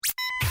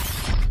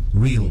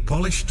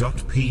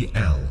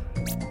realpolish.pl,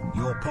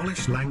 your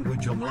Polish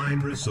language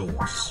online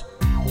resource.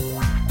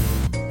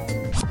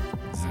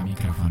 Za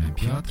mikrofonem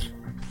Piotr,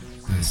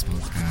 to jest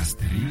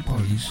podcast Real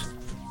Polish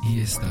i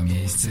jest to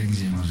miejsce,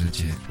 gdzie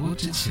możecie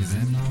uczyć się ze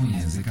mną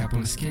języka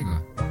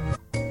polskiego.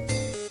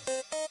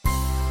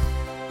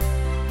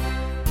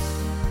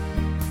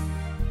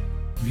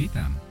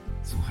 Witam,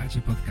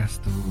 słuchacie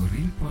podcastu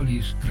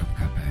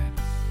realpolish.pl.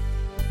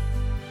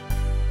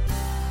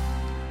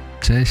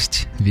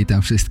 Cześć,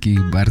 witam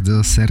wszystkich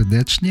bardzo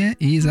serdecznie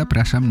i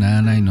zapraszam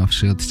na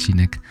najnowszy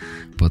odcinek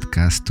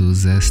podcastu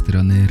ze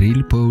strony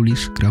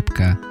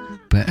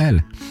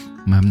realpolish.pl.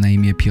 Mam na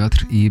imię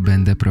Piotr i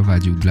będę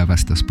prowadził dla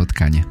Was to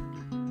spotkanie.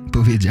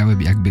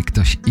 Powiedziałem, jakby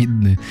ktoś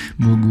inny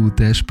mógł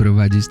też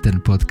prowadzić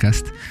ten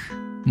podcast.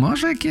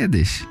 Może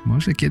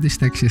kiedyś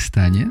tak się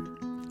stanie,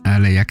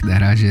 ale jak na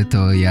razie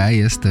to ja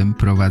jestem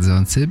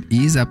prowadzącym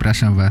i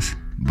zapraszam Was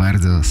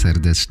bardzo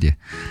serdecznie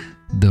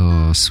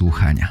do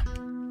słuchania.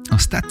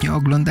 Ostatnio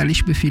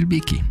oglądaliśmy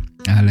filmiki,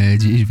 ale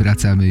dziś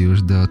wracamy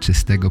już do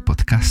czystego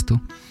podcastu.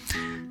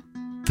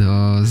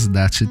 To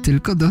znaczy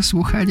tylko do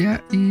słuchania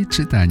i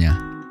czytania.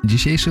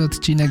 Dzisiejszy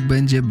odcinek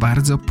będzie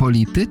bardzo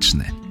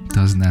polityczny,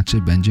 to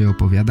znaczy będzie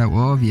opowiadał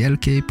o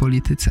wielkiej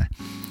polityce.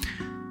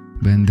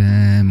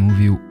 Będę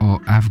mówił o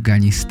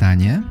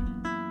Afganistanie,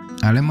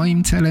 ale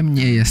moim celem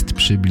nie jest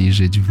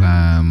przybliżyć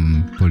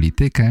Wam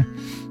politykę.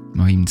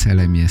 Moim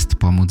celem jest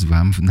pomóc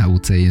Wam w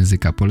nauce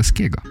języka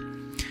polskiego.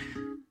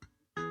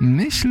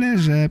 Myślę,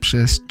 że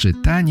przez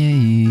czytanie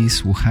i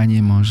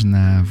słuchanie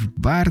można w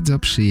bardzo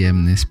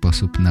przyjemny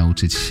sposób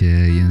nauczyć się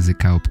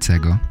języka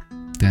obcego.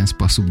 Ten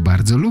sposób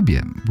bardzo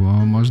lubię,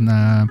 bo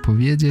można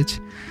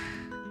powiedzieć,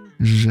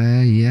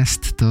 że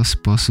jest to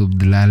sposób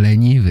dla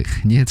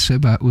leniwych. Nie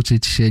trzeba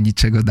uczyć się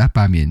niczego na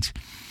pamięć.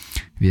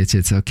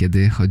 Wiecie co,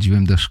 kiedy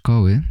chodziłem do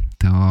szkoły,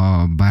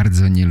 to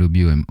bardzo nie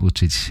lubiłem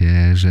uczyć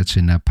się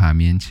rzeczy na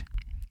pamięć.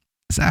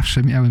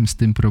 Zawsze miałem z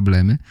tym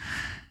problemy,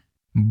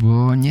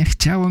 bo nie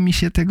chciało mi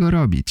się tego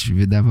robić.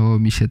 Wydawało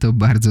mi się to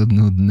bardzo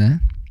nudne.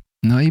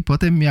 No i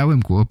potem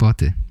miałem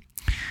kłopoty.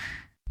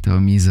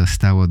 To mi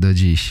zostało do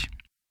dziś.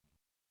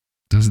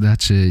 To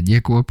znaczy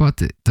nie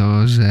kłopoty,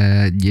 to,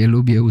 że nie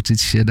lubię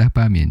uczyć się na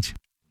pamięć.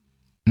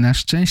 Na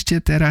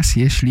szczęście teraz,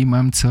 jeśli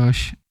mam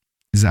coś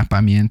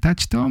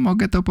zapamiętać, to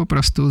mogę to po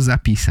prostu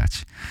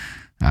zapisać.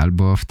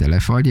 Albo w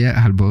telefonie,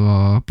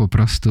 albo po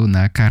prostu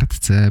na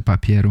kartce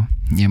papieru.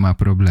 Nie ma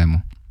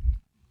problemu.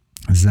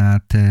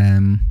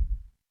 Zatem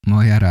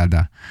moja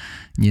rada.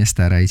 Nie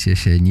starajcie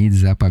się nic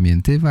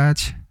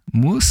zapamiętywać.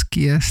 Mózg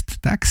jest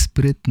tak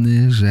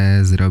sprytny,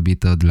 że zrobi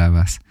to dla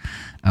Was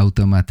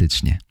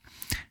automatycznie.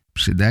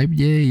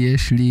 Przynajmniej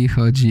jeśli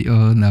chodzi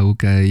o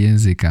naukę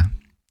języka.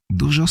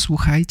 Dużo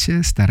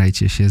słuchajcie,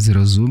 starajcie się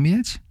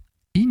zrozumieć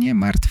i nie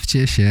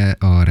martwcie się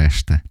o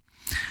resztę.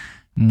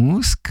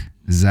 Mózg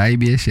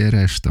zajmie się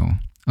resztą.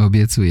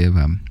 Obiecuję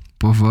Wam.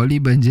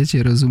 Powoli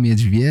będziecie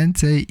rozumieć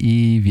więcej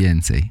i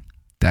więcej.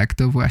 Tak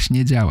to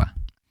właśnie działa.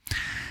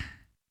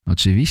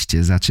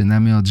 Oczywiście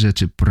zaczynamy od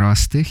rzeczy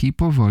prostych i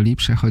powoli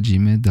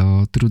przechodzimy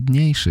do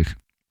trudniejszych.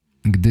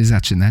 Gdy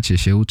zaczynacie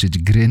się uczyć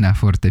gry na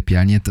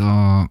fortepianie,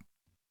 to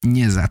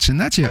nie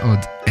zaczynacie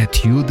od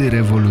etiudy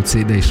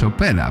rewolucyjnej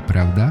Chopina,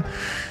 prawda?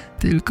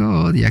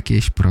 Tylko od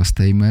jakiejś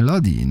prostej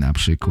melodii, na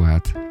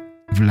przykład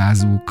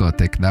wlazł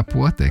kotek na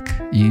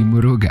płotek i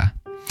mruga.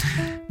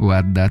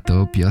 Ładna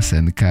to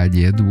piosenka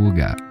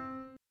niedługa.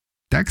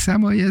 Tak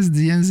samo jest z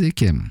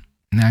językiem.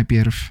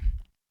 Najpierw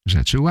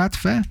rzeczy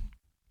łatwe.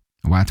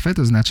 Łatwe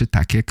to znaczy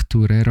takie,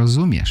 które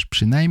rozumiesz,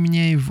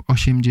 przynajmniej w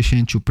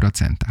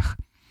 80%.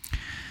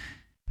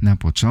 Na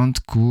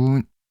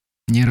początku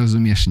nie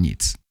rozumiesz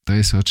nic. To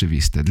jest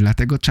oczywiste.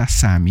 Dlatego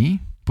czasami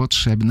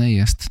potrzebne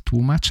jest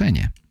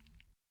tłumaczenie.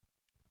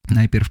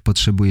 Najpierw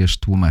potrzebujesz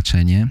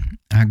tłumaczenie,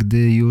 a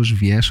gdy już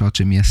wiesz, o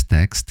czym jest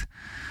tekst,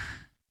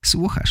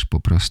 słuchasz po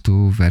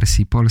prostu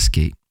wersji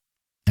polskiej.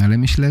 Ale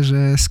myślę,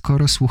 że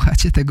skoro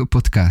słuchacie tego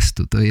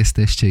podcastu, to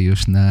jesteście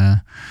już na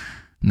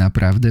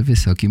naprawdę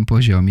wysokim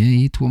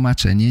poziomie i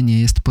tłumaczenie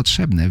nie jest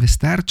potrzebne.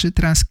 Wystarczy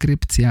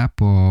transkrypcja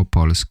po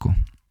polsku.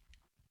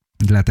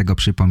 Dlatego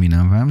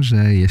przypominam Wam,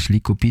 że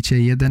jeśli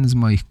kupicie jeden z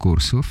moich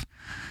kursów,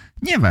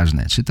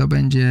 nieważne, czy to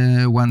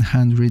będzie 100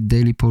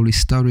 Daily Polish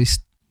Stories,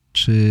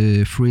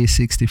 czy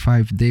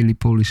 365 Daily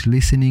Polish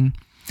Listening,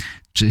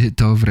 czy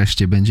to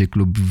wreszcie będzie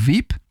klub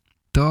VIP,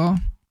 to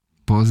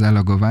po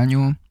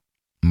zalogowaniu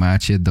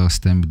macie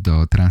dostęp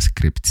do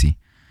transkrypcji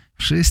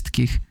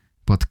wszystkich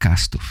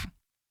podcastów.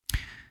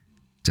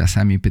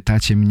 Czasami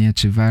pytacie mnie,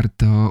 czy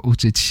warto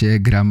uczyć się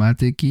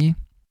gramatyki?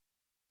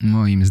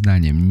 Moim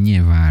zdaniem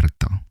nie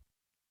warto.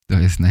 To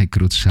jest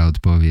najkrótsza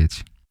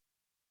odpowiedź.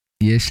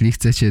 Jeśli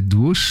chcecie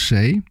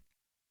dłuższej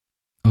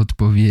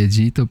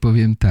odpowiedzi, to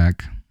powiem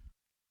tak.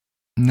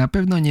 Na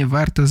pewno nie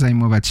warto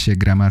zajmować się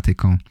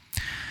gramatyką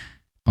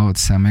od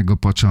samego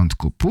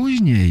początku.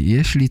 Później,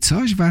 jeśli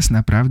coś Was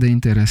naprawdę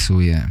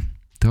interesuje,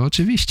 to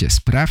oczywiście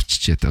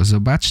sprawdźcie to,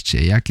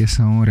 zobaczcie, jakie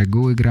są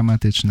reguły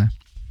gramatyczne.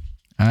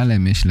 Ale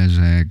myślę,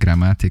 że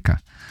gramatyka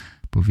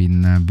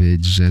powinna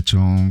być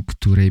rzeczą,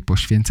 której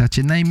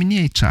poświęcacie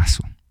najmniej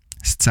czasu.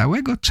 Z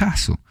całego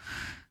czasu,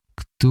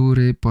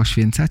 który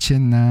poświęcacie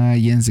na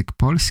język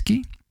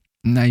polski,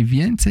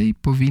 najwięcej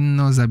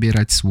powinno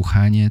zabierać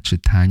słuchanie,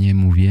 czytanie,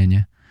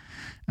 mówienie,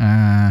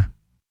 a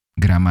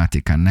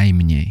gramatyka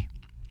najmniej.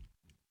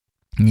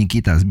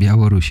 Nikita z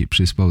Białorusi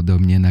przysłał do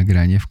mnie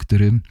nagranie, w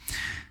którym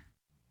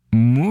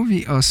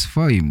mówi o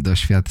swoim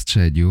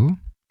doświadczeniu,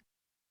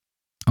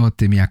 o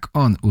tym, jak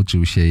on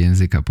uczył się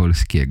języka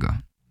polskiego.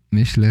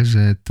 Myślę,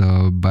 że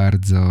to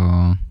bardzo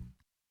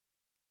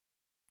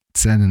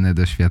cenne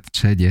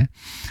doświadczenie,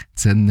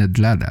 cenne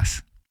dla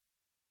nas.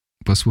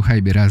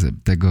 Posłuchajmy razem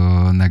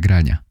tego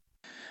nagrania.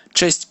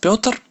 Cześć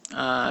Piotr,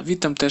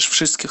 witam też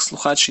wszystkich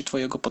słuchaczy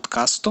Twojego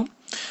podcastu.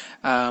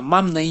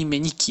 Mam na imię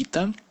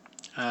Nikita,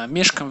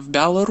 mieszkam w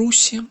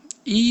Białorusi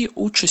i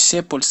uczę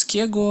się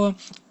polskiego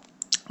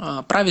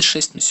prawie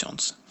 6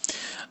 miesięcy.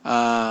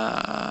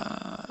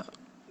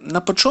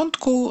 Na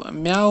początku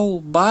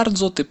miał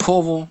bardzo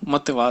typową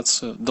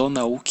motywację do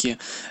nauki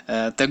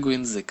tego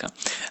języka.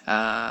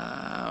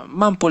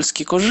 Mam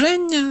polskie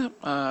korzenie,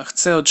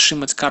 chcę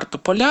otrzymać kartę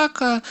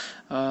Polaka,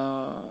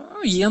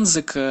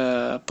 język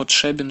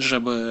potrzebny,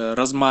 żeby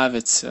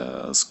rozmawiać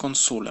z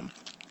konsulem.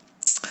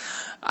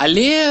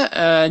 Ale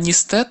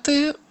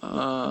niestety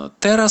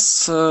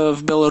teraz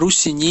w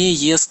Białorusi nie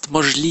jest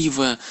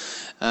możliwe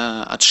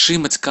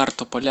otrzymać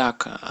kartę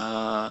Polaka.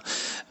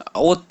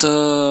 Od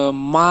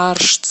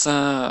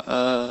marca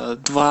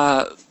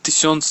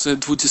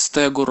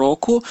 2020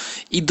 roku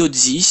i do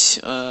dziś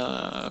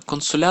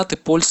konsulaty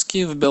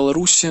polskie w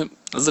Białorusi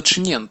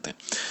zaczęte.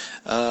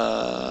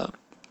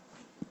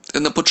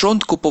 Na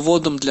początku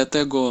powodem dla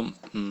tego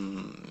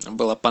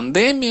była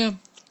pandemia.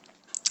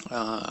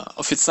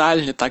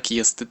 Oficjalnie tak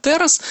jest i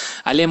teraz,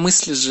 ale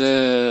myślę,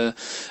 że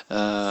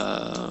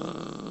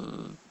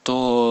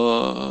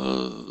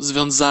to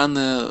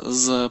związane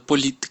z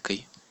polityką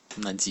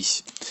na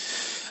dziś.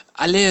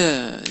 Ale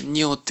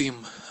nie o tym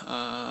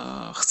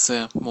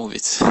chcę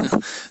mówić.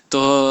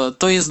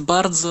 To jest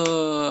bardzo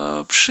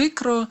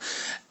przykro,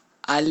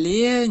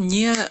 ale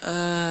nie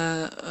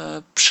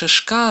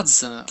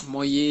przeszkadza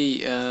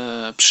mojej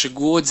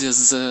przygodzie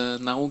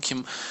z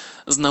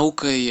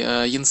nauką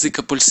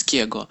języka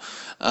polskiego.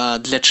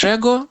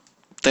 Dlaczego?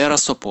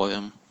 Teraz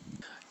opowiem.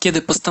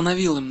 Kiedy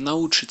postanowiłem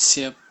nauczyć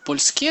się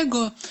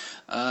polskiego,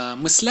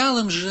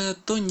 myślałem, że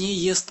to nie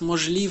jest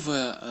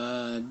możliwe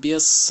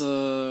bez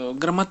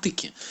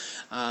gramatyki.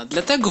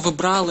 Dlatego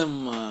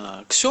wybrałem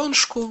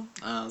książkę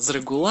z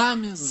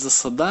regułami, z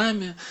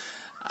zasadami,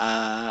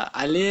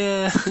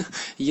 ale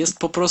jest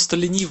po prostu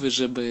leniwy,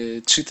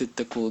 żeby czytać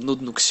taką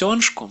nudną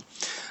książkę.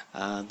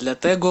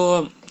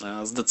 Dlatego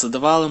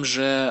zdecydowałem,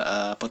 że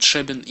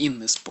potrzebny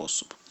inny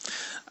sposób.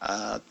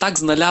 Tak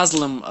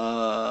znalazłem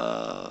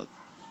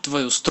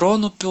Twoją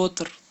stronę,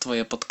 Piotr,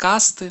 Twoje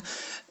podcasty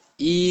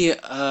i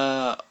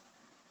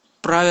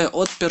prawie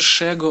od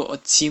pierwszego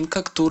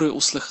odcinka, który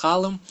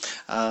usłyszałem,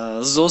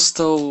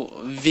 został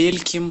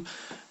wielkim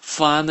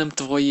fanem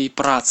Twojej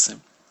pracy.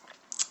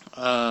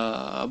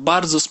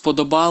 Bardzo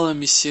spodobało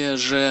mi się,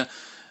 że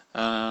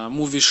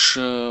mówisz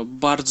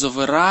bardzo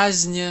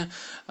wyraźnie,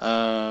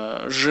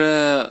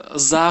 że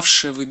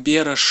zawsze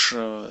wybierasz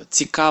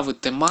ciekawe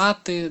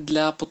tematy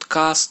dla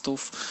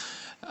podcastów.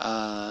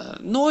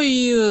 No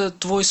i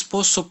Twój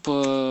sposób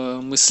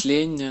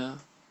myślenia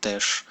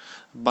też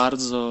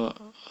bardzo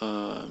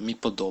mi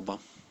podoba.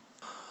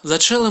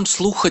 Zacząłem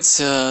słuchać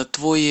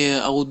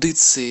Twoje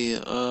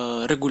audycje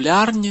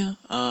regularnie,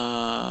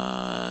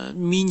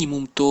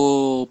 minimum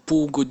to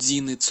pół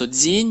godziny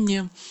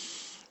codziennie.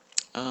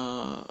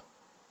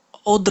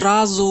 Od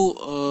razu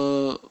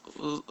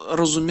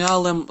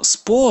rozumiałem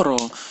sporo.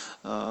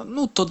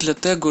 No to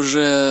dlatego,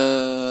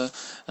 że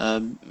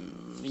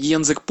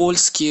język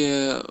polski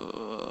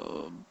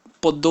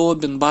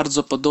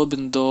bardzo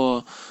podobny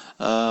do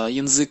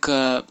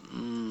języka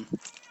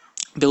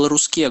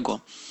białoruskiego.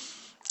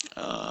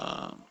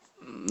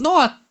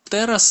 No a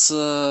teraz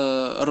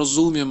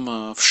rozumiem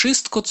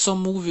wszystko, co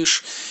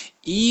mówisz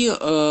i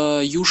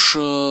już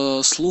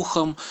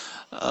słucham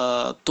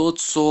to,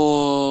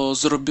 co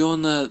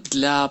zrobione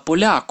dla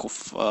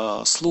Polaków.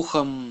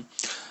 Słucham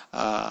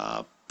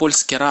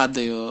polskie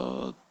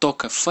radio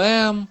TOK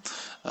FM.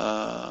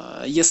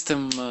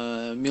 Jestem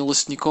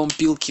miłośnikiem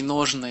piłki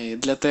nożnej,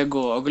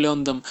 dlatego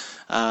oglądam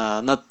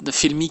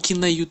filmiki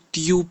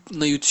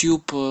na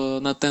YouTube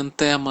na ten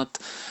temat.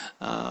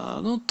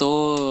 No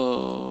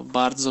to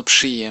bardzo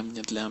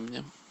przyjemnie dla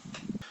mnie.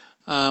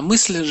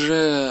 Myślę,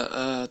 że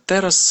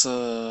teraz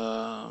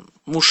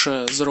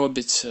muszę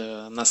zrobić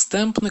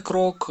następny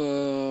krok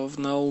w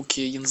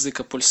nauce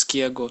języka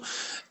polskiego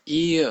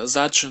i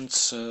zacząć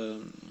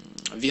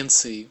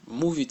więcej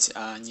mówić,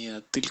 a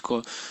nie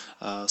tylko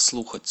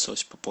słuchać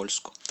coś po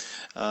polsku.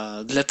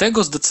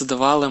 Dlatego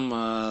zdecydowałem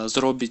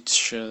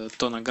zrobić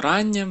to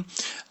nagranie.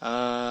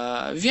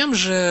 Wiem,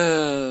 że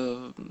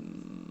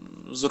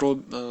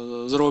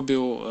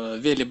zrobił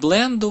wiele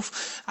błędów,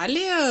 ale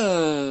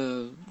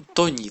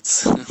to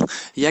nic.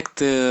 Jak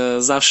ty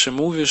zawsze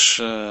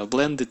mówisz,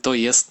 blendy to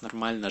jest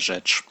normalna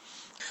rzecz.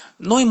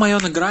 No і моє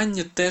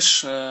nagranie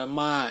też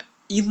ma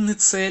inny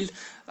cel,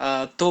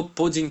 to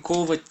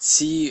podziękować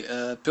ci,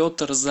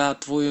 Piotr, za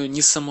twoją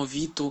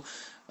niesamowitą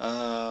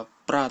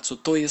pracę.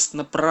 To jest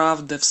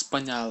naprawdę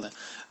wspaniale.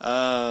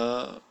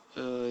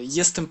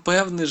 Jestem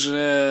pewny,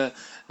 że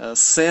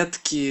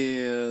setki,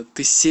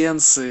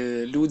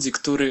 tysięcy ludzi,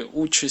 którzy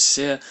uczą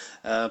się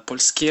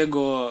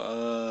polskiego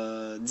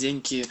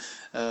dzięki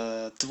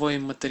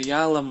twoim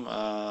materiałom,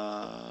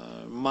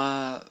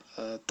 ma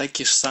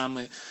takie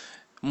same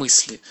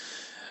myśli.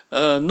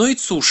 No i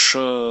cóż,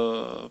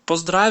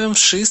 pozdrawiam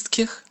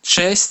wszystkich,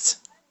 cześć,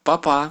 pa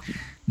pa.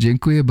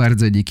 Dziękuję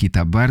bardzo,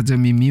 Nikita. Bardzo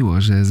mi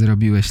miło, że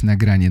zrobiłeś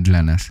nagranie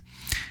dla nas.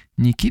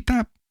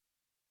 Nikita,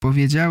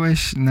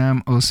 powiedziałeś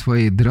nam o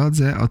swojej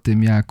drodze, o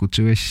tym, jak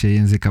uczyłeś się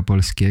języka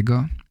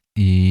polskiego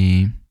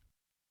i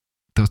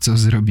to, co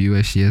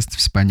zrobiłeś, jest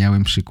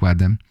wspaniałym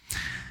przykładem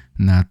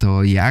na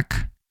to,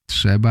 jak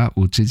trzeba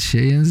uczyć się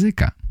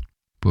języka.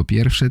 Po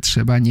pierwsze,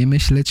 trzeba nie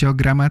myśleć o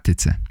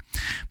gramatyce.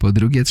 Po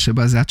drugie,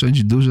 trzeba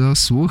zacząć dużo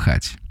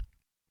słuchać.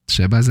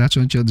 Trzeba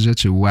zacząć od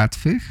rzeczy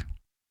łatwych.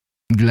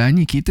 Dla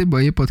Nikity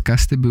moje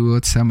podcasty były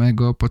od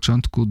samego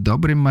początku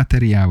dobrym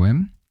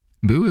materiałem.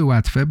 Były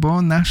łatwe,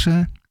 bo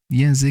nasze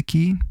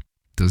języki,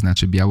 to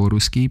znaczy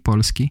białoruski i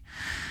polski,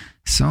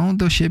 są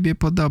do siebie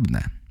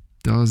podobne.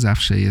 To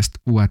zawsze jest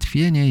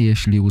ułatwienie,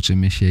 jeśli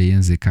uczymy się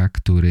języka,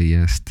 który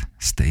jest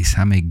z tej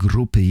samej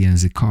grupy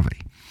językowej,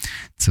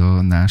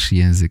 co nasz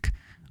język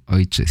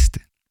ojczysty.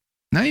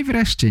 No i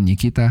wreszcie,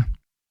 Nikita,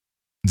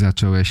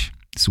 zacząłeś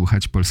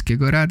słuchać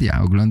polskiego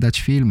radia,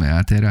 oglądać filmy,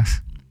 a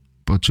teraz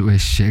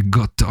poczułeś się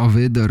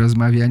gotowy do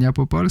rozmawiania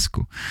po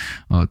polsku.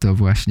 O to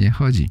właśnie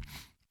chodzi.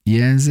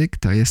 Język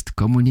to jest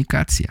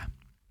komunikacja.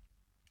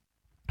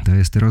 To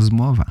jest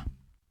rozmowa.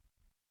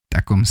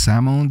 Taką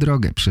samą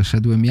drogę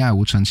przeszedłem ja,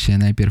 ucząc się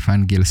najpierw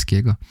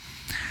angielskiego,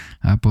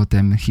 a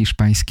potem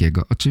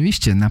hiszpańskiego.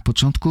 Oczywiście na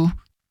początku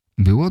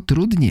było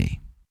trudniej.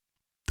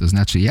 To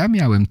znaczy ja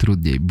miałem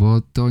trudniej,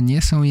 bo to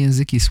nie są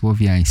języki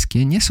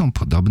słowiańskie, nie są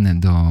podobne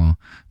do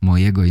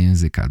mojego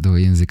języka, do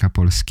języka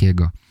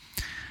polskiego.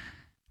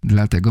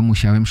 Dlatego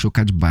musiałem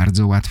szukać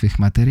bardzo łatwych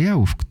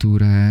materiałów,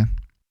 które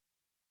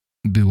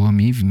było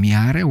mi w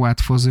miarę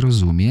łatwo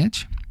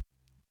zrozumieć,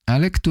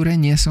 ale które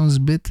nie są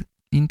zbyt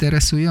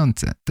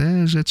interesujące.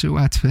 Te rzeczy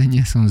łatwe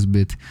nie są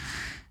zbyt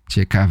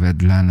ciekawe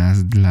dla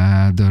nas,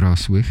 dla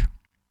dorosłych.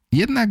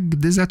 Jednak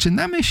gdy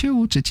zaczynamy się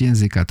uczyć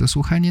języka, to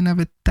słuchanie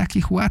nawet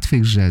takich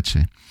łatwych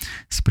rzeczy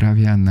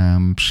sprawia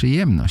nam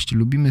przyjemność.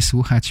 Lubimy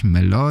słuchać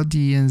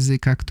melodii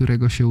języka,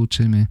 którego się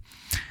uczymy.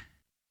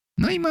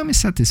 No i mamy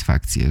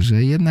satysfakcję,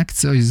 że jednak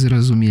coś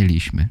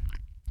zrozumieliśmy.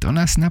 To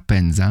nas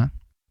napędza,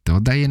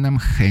 to daje nam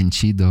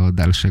chęci do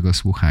dalszego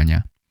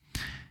słuchania.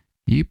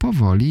 I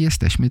powoli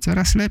jesteśmy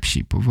coraz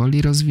lepsi,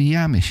 powoli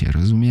rozwijamy się,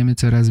 rozumiemy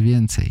coraz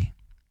więcej.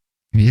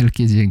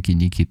 Wielkie dzięki,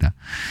 Nikita.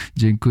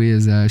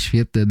 Dziękuję za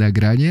świetne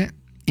nagranie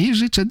i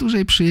życzę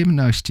dużej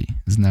przyjemności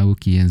z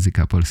nauki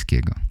języka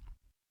polskiego.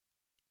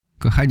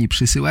 Kochani,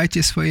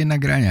 przysyłajcie swoje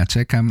nagrania,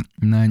 czekam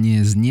na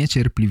nie z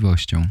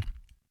niecierpliwością.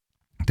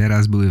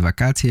 Teraz były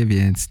wakacje,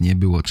 więc nie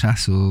było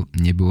czasu,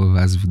 nie było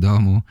was w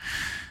domu.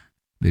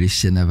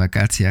 Byliście na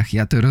wakacjach,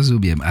 ja to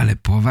rozumiem, ale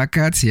po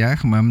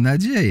wakacjach mam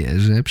nadzieję,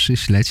 że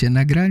przyślecie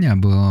nagrania,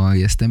 bo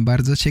jestem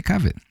bardzo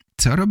ciekawy.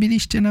 Co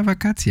robiliście na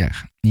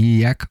wakacjach i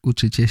jak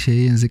uczycie się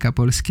języka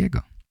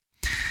polskiego?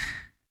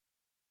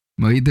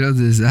 Moi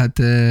drodzy,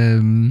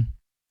 zatem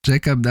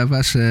czekam na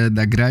wasze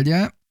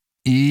nagrania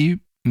i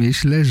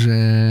myślę,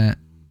 że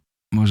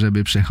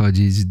możemy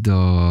przechodzić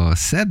do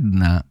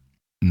sedna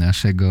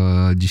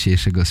naszego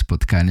dzisiejszego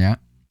spotkania.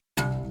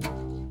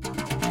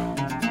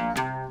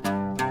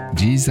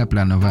 Dziś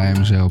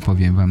zaplanowałem, że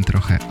opowiem wam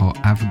trochę o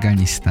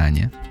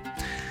Afganistanie.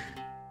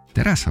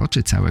 Teraz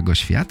oczy całego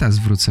świata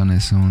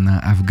zwrócone są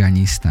na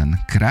Afganistan,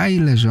 kraj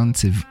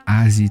leżący w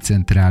Azji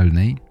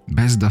Centralnej,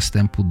 bez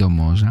dostępu do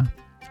morza,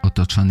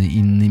 otoczony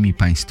innymi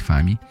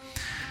państwami,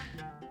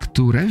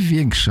 które w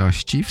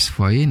większości w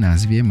swojej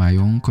nazwie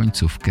mają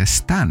końcówkę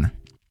stan.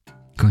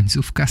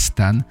 Końcówka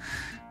stan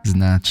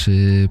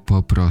znaczy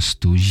po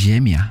prostu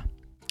ziemia.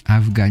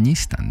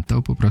 Afganistan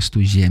to po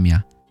prostu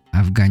ziemia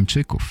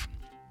Afgańczyków.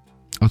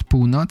 Od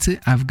północy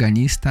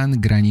Afganistan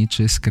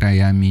graniczy z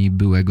krajami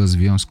byłego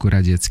Związku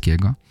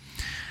Radzieckiego.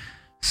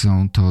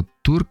 Są to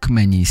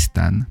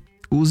Turkmenistan,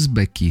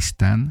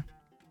 Uzbekistan,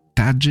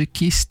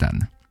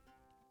 Tadżykistan.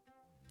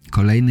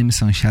 Kolejnym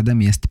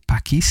sąsiadem jest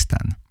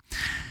Pakistan.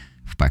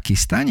 W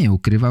Pakistanie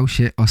ukrywał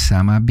się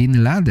Osama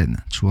Bin Laden,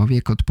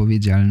 człowiek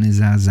odpowiedzialny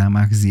za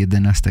zamach z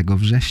 11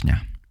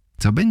 września,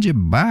 co będzie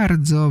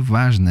bardzo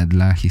ważne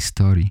dla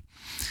historii,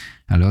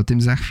 ale o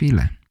tym za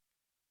chwilę.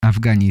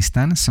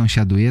 Afganistan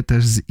sąsiaduje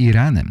też z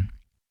Iranem.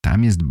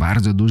 Tam jest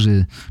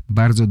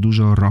bardzo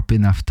dużo ropy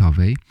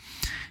naftowej.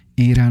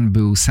 Iran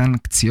był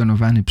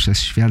sankcjonowany przez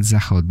świat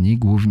zachodni,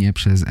 głównie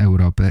przez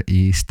Europę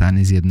i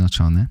Stany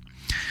Zjednoczone.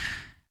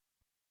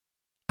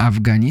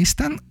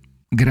 Afganistan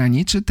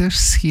graniczy też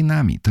z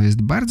Chinami. To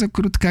jest bardzo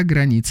krótka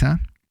granica,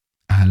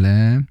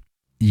 ale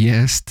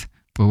jest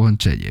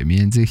połączenie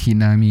między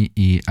Chinami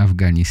i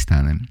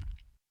Afganistanem.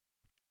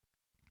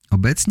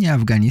 Obecnie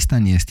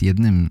Afganistan jest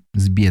jednym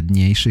z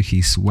biedniejszych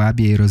i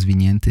słabiej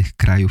rozwiniętych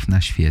krajów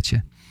na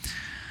świecie.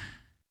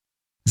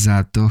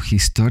 Za to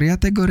historia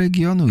tego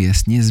regionu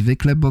jest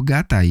niezwykle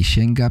bogata i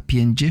sięga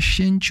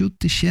 50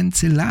 000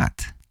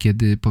 lat,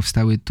 kiedy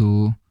powstały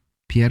tu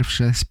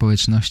pierwsze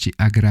społeczności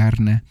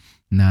agrarne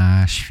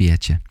na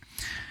świecie.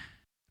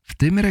 W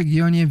tym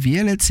regionie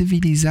wiele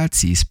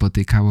cywilizacji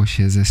spotykało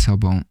się ze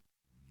sobą,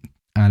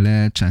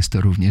 ale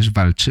często również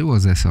walczyło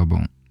ze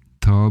sobą.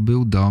 To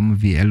był dom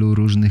wielu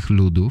różnych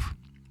ludów.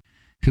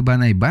 Chyba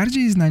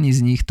najbardziej znani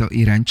z nich to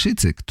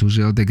Irańczycy,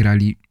 którzy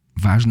odegrali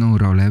ważną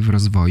rolę w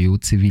rozwoju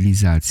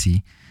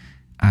cywilizacji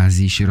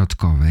Azji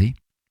Środkowej.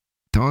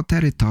 To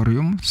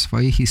terytorium w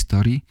swojej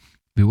historii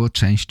było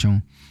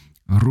częścią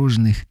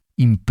różnych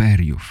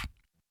imperiów.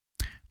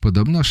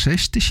 Podobno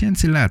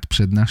 6000 lat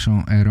przed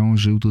naszą erą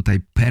żył tutaj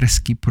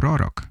perski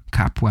prorok,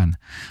 kapłan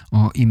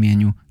o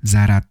imieniu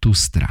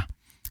Zaratustra.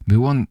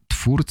 Był on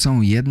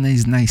twórcą jednej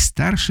z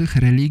najstarszych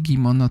religii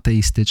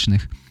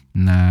monoteistycznych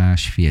na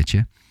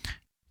świecie,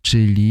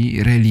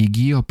 czyli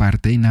religii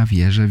opartej na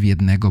wierze w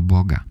jednego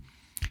Boga.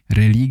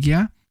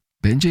 Religia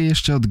będzie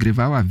jeszcze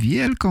odgrywała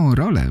wielką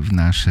rolę w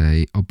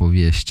naszej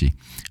opowieści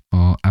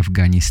o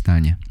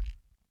Afganistanie.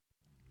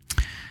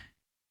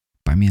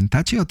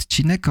 Pamiętacie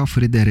odcinek o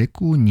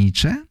Fryderyku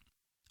Nietzsche?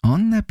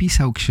 On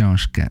napisał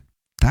książkę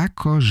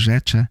Tako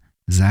rzecze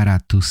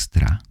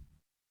Zaratustra.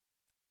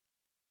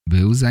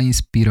 Był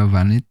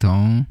zainspirowany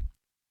tą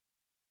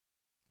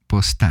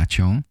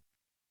postacią,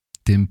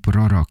 tym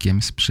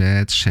prorokiem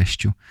sprzed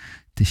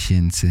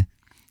 6000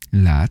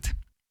 lat.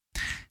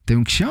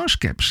 Tę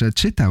książkę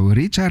przeczytał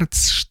Richard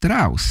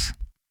Strauss.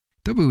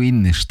 To był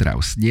inny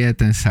Strauss, nie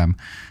ten sam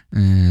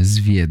z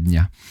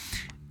Wiednia.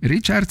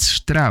 Richard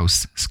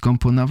Strauss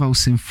skomponował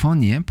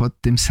symfonię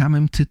pod tym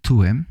samym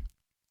tytułem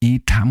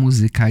i ta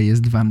muzyka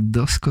jest wam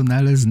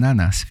doskonale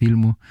znana z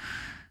filmu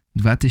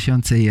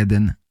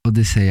 2001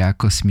 Odyseja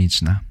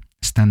kosmiczna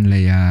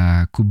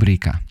Stanleya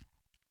Kubricka.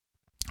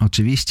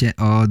 Oczywiście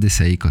o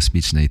Odysei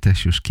kosmicznej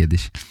też już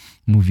kiedyś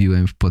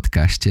mówiłem w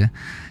podcaście.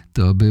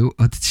 To był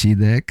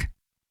odcinek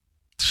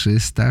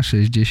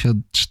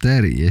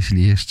 364,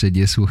 jeśli jeszcze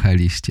nie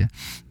słuchaliście.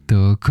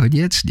 To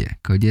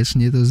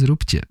koniecznie to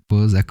zróbcie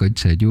po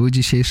zakończeniu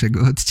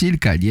dzisiejszego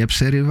odcinka. Nie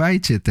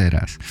przerywajcie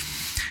teraz.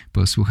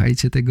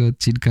 Posłuchajcie tego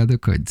odcinka do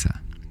końca.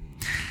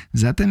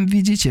 Zatem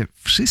widzicie,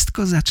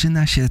 wszystko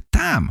zaczyna się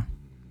tam,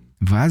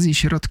 w Azji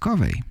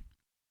Środkowej,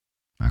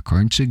 a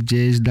kończy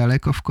gdzieś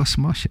daleko w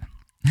kosmosie.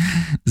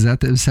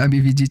 Zatem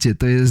sami widzicie,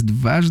 to jest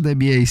ważne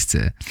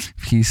miejsce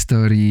w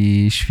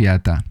historii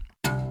świata.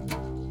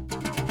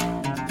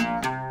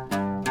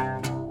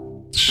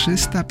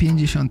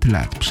 350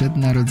 lat przed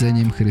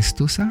narodzeniem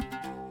Chrystusa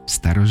w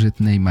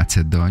starożytnej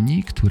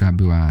Macedonii, która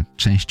była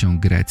częścią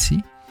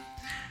Grecji,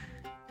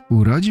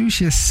 urodził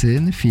się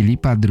syn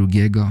Filipa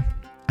II,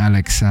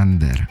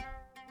 Aleksander.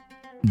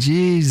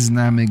 Dziś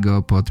znamy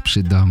go pod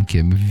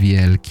przydomkiem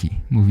Wielki.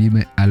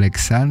 Mówimy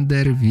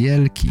Aleksander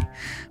Wielki,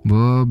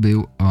 bo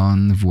był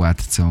on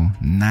władcą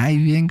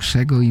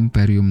największego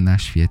imperium na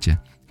świecie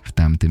w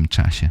tamtym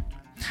czasie.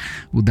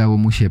 Udało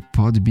mu się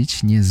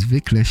podbić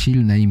niezwykle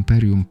silne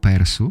imperium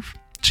Persów,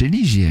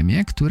 czyli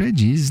ziemie, które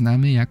dziś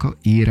znamy jako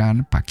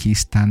Iran,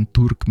 Pakistan,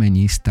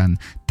 Turkmenistan,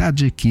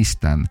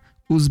 Tadżykistan,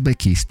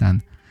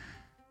 Uzbekistan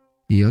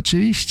i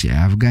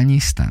oczywiście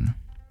Afganistan.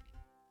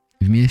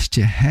 W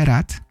mieście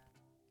Herat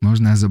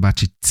można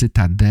zobaczyć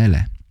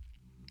cytadelę,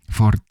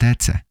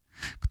 fortecę,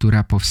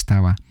 która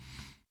powstała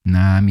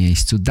na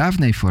miejscu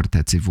dawnej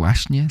fortecy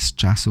właśnie z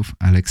czasów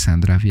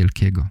Aleksandra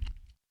Wielkiego.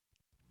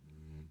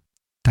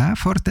 Ta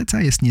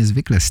forteca jest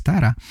niezwykle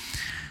stara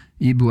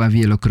i była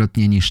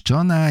wielokrotnie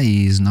niszczona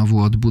i znowu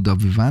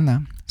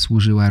odbudowywana.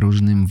 Służyła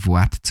różnym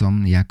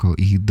władcom jako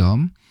ich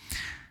dom,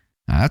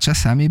 a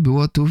czasami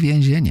było tu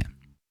więzienie.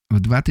 W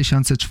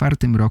 2004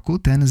 roku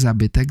ten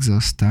zabytek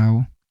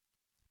został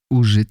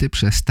użyty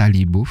przez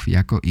talibów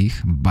jako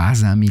ich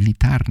baza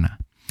militarna.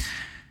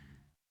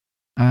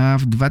 A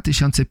w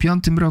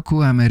 2005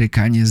 roku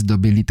Amerykanie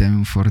zdobyli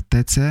tę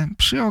fortecę,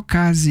 przy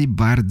okazji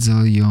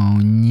bardzo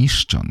ją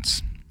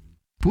niszcząc.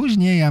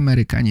 Później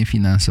Amerykanie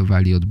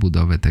finansowali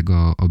odbudowę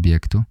tego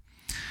obiektu,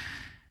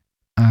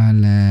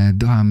 ale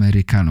do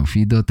Amerykanów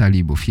i do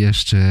talibów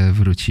jeszcze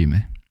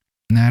wrócimy.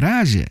 Na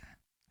razie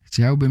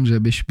chciałbym,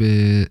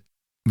 żebyśmy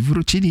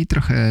wrócili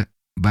trochę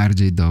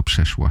bardziej do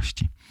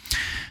przeszłości.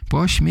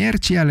 Po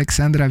śmierci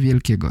Aleksandra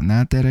Wielkiego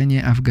na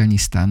terenie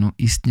Afganistanu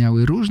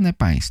istniały różne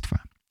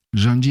państwa.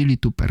 Rządzili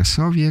tu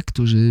Persowie,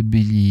 którzy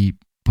byli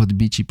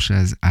podbici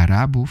przez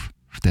Arabów.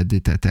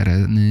 Wtedy te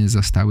tereny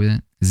zostały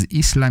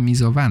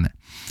zislamizowane.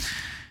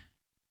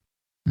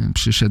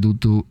 Przyszedł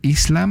tu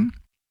islam,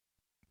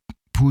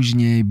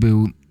 później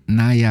był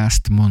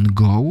najazd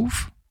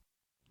Mongołów.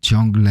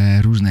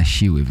 Ciągle różne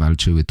siły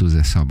walczyły tu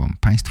ze sobą.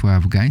 Państwo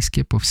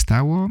afgańskie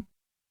powstało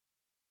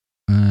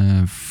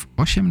w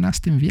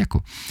XVIII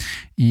wieku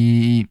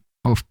i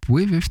O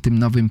wpływy w tym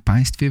nowym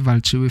państwie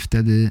walczyły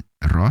wtedy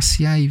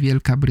Rosja i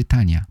Wielka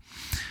Brytania.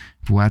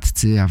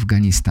 Władcy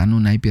Afganistanu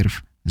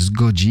najpierw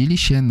zgodzili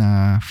się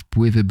na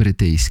wpływy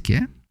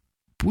brytyjskie,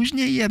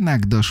 później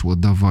jednak doszło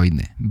do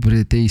wojny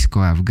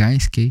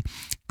brytyjsko-afgańskiej,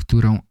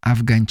 którą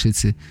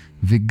Afgańczycy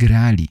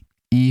wygrali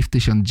i w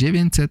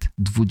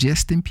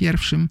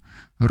 1921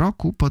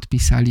 roku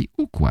podpisali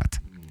układ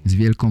z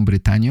Wielką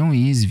Brytanią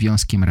i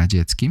Związkiem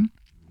Radzieckim.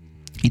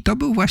 I to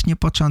był właśnie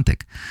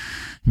początek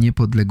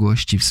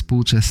niepodległości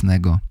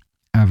współczesnego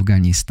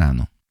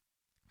Afganistanu.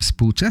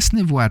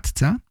 Współczesny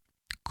władca,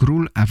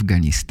 król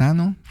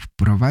Afganistanu,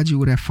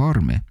 wprowadził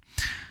reformy.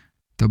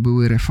 To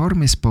były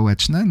reformy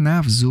społeczne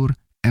na wzór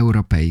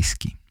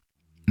europejski.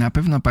 Na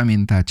pewno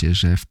pamiętacie,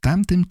 że w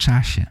tamtym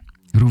czasie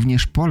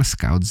również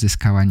Polska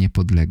odzyskała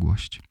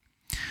niepodległość.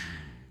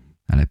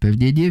 Ale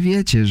pewnie nie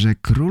wiecie, że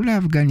król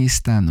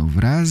Afganistanu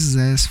wraz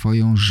ze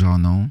swoją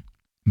żoną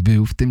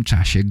był w tym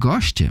czasie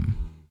gościem.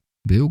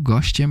 Był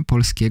gościem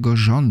polskiego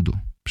rządu.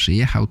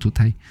 Przyjechał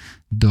tutaj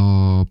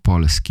do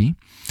Polski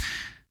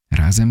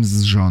razem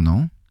z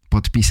żoną.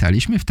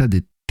 Podpisaliśmy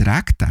wtedy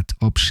traktat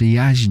o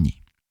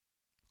przyjaźni.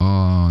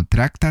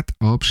 Traktat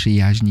o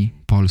przyjaźni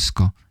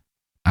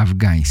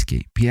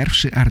polsko-afgańskiej.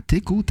 Pierwszy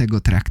artykuł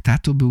tego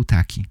traktatu był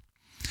taki: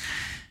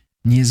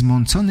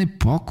 niezmącony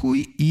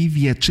pokój i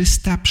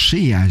wieczysta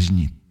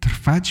przyjaźń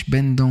trwać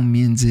będą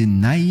między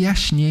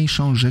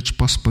Najjaśniejszą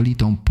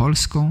Rzeczpospolitą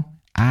Polską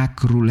a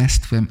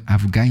Królestwem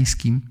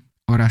Afgańskim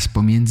oraz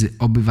pomiędzy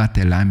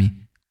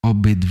obywatelami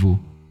obydwu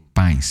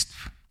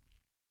państw.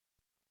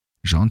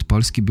 Rząd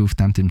polski był w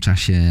tamtym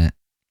czasie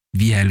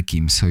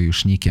wielkim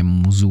sojusznikiem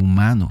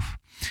muzułmanów.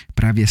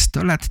 Prawie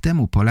 100 lat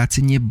temu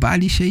Polacy nie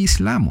bali się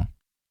islamu,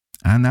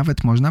 a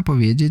nawet można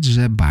powiedzieć,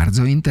 że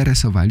bardzo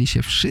interesowali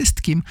się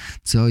wszystkim,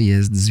 co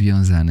jest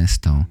związane z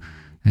tą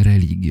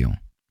religią.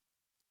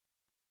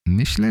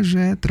 Myślę,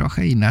 że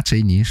trochę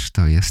inaczej niż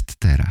to jest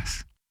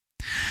teraz.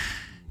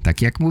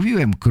 Tak jak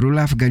mówiłem, król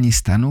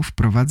Afganistanu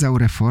wprowadzał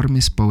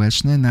reformy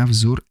społeczne na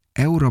wzór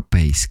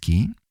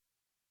europejski,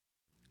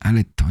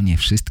 ale to nie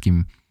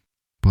wszystkim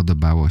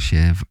podobało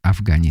się w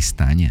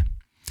Afganistanie.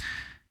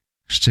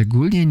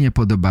 Szczególnie nie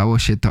podobało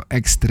się to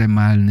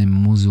ekstremalnym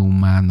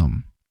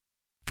muzułmanom.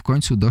 W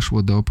końcu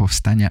doszło do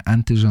powstania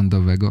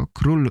antyrządowego.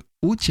 Król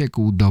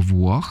uciekł do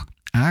Włoch,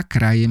 a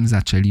krajem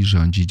zaczęli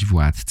rządzić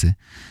władcy,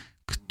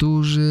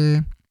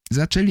 którzy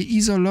zaczęli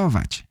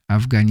izolować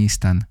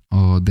Afganistan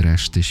od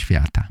reszty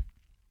świata.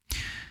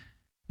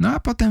 No a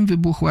potem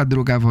wybuchła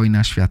II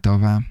wojna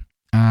światowa,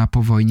 a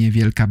po wojnie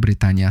Wielka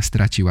Brytania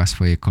straciła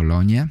swoje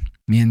kolonie,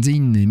 między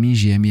innymi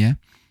ziemie,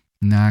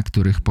 na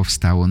których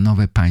powstało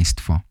nowe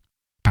państwo –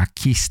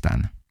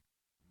 Pakistan.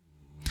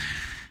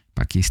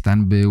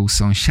 Pakistan był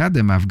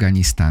sąsiadem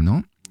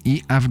Afganistanu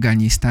i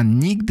Afganistan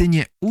nigdy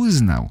nie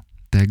uznał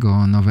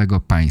tego nowego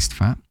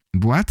państwa.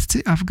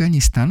 Władcy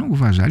Afganistanu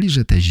uważali,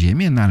 że te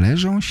ziemie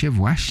należą się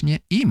właśnie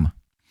im,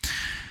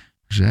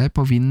 że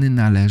powinny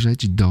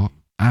należeć do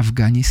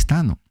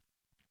Afganistanu.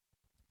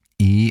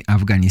 I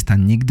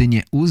Afganistan nigdy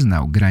nie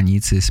uznał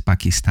granicy z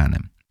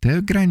Pakistanem.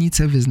 Te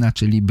granice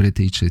wyznaczyli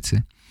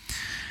Brytyjczycy.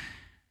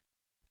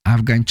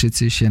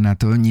 Afgańczycy się na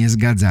to nie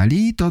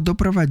zgadzali i to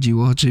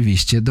doprowadziło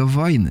oczywiście do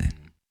wojny.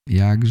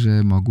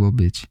 Jakże mogło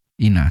być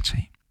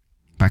inaczej?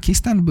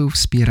 Pakistan był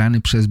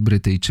wspierany przez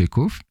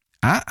Brytyjczyków,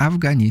 a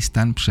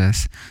Afganistan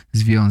przez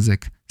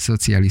Związek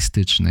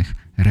Socjalistycznych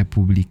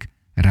Republik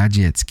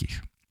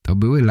Radzieckich. To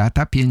były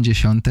lata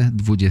 50.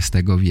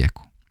 XX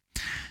wieku.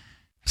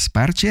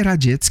 Wsparcie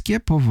radzieckie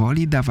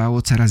powoli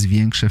dawało coraz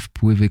większe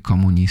wpływy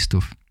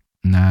komunistów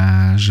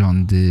na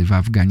rządy w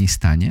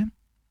Afganistanie.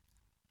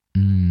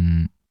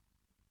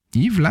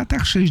 I w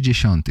latach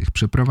 60.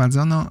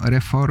 przeprowadzono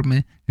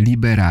reformy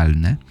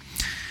liberalne.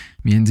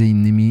 Między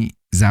innymi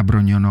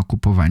zabroniono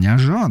kupowania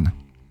żon.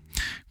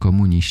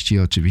 Komuniści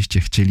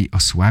oczywiście chcieli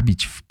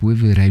osłabić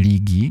wpływy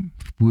religii,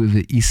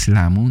 wpływy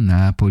islamu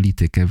na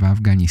politykę w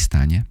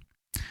Afganistanie.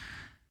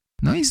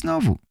 No i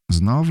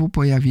znowu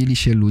pojawili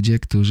się ludzie,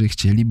 którzy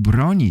chcieli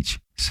bronić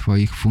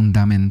swoich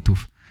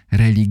fundamentów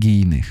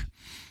religijnych.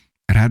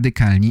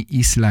 Radykalni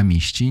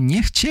islamiści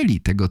nie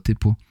chcieli tego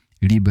typu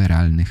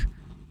liberalnych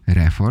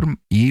reform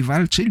i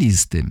walczyli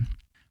z tym.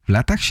 W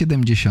latach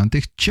 70.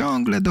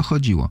 ciągle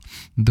dochodziło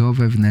do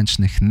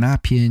wewnętrznych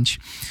napięć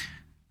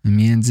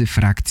między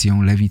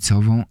frakcją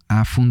lewicową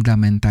a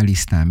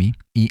fundamentalistami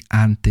i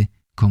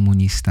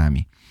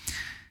antykomunistami.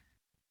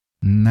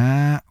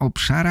 Na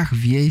obszarach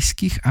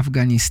wiejskich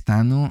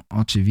Afganistanu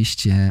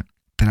oczywiście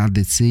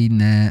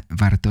tradycyjne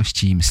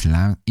wartości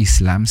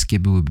islamskie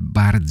były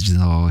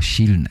bardzo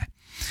silne.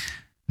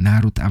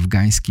 Naród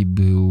afgański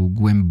był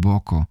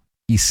głęboko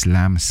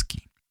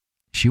islamski.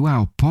 Siła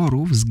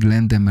oporu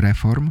względem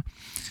reform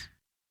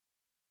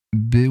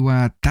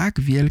była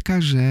tak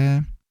wielka,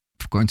 że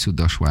w końcu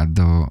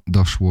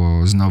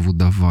doszło znowu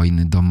do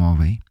wojny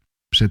domowej.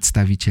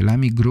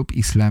 Przedstawicielami grup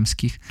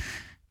islamskich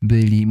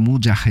byli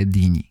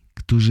mudżahedini,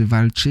 którzy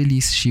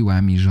walczyli z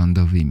siłami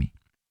rządowymi.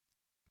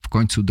 W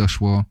końcu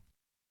doszło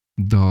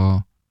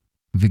do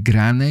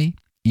wygranej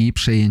i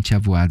przejęcia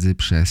władzy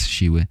przez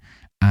siły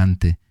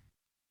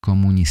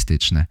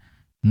antykomunistyczne.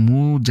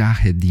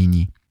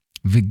 Mudżahedini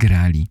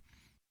wygrali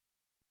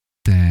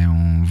tę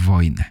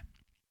wojnę.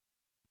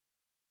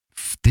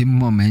 W tym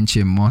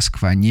momencie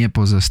Moskwa nie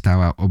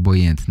pozostała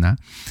obojętna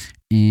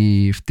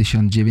i w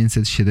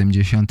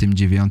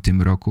 1979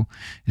 roku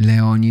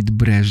Leonid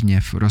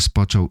Breżniew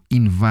rozpoczął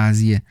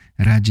inwazję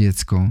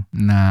radziecką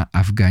na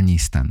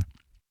Afganistan.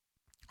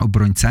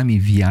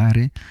 Obrońcami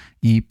wiary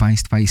i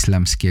państwa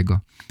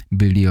islamskiego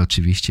byli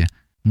oczywiście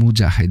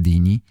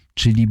mudżahedini,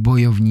 czyli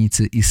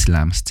bojownicy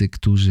islamscy,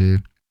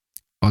 którzy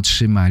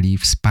otrzymali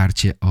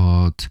wsparcie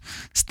od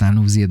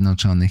Stanów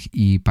Zjednoczonych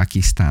i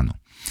Pakistanu.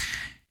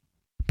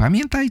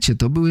 Pamiętajcie,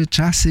 to były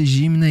czasy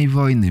zimnej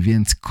wojny,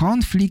 więc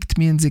konflikt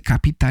między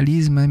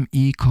kapitalizmem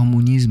i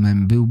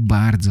komunizmem był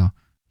bardzo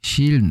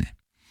silny.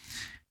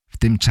 W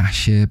tym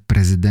czasie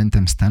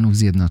prezydentem Stanów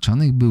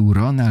Zjednoczonych był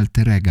Ronald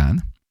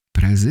Reagan,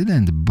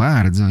 prezydent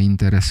bardzo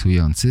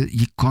interesujący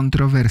i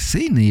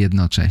kontrowersyjny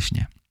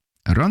jednocześnie.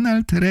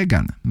 Ronald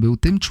Reagan był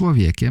tym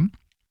człowiekiem,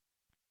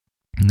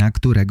 na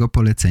którego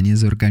polecenie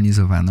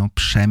zorganizowano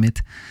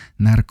przemyt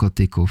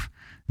narkotyków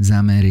z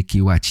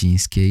Ameryki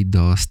Łacińskiej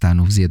do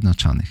Stanów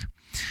Zjednoczonych.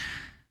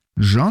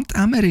 Rząd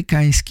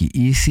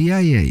amerykański i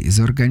CIA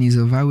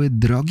zorganizowały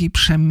drogi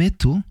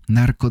przemytu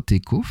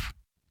narkotyków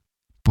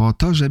po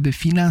to, żeby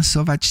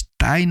finansować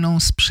tajną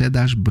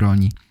sprzedaż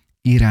broni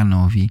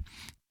Iranowi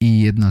i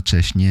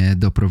jednocześnie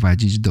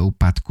doprowadzić do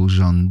upadku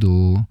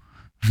rządu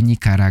w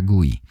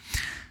Nikaragui.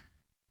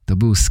 To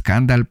był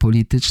skandal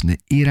polityczny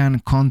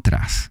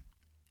Iran-Contras.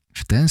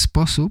 W ten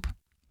sposób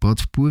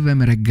pod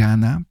wpływem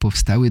Reagana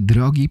powstały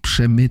drogi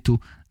przemytu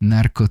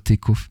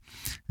narkotyków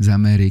z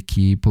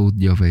Ameryki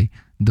Południowej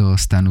do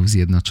Stanów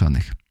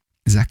Zjednoczonych.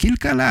 Za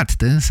kilka lat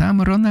ten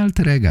sam Ronald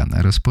Reagan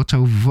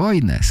rozpoczął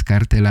wojnę z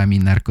kartelami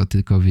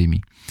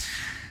narkotykowymi.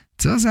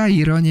 Co za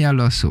ironia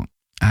losu,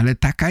 ale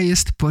taka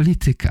jest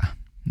polityka.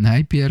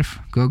 Najpierw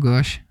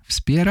kogoś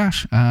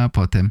wspierasz, a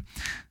potem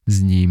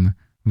z nim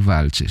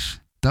walczysz.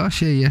 To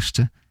się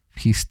jeszcze w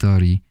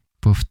historii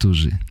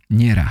powtórzy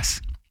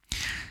nieraz.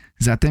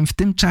 Zatem w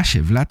tym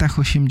czasie, w latach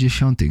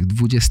 80.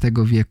 XX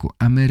wieku,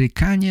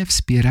 Amerykanie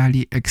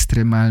wspierali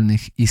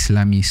ekstremalnych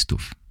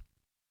islamistów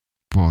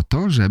po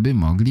to, żeby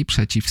mogli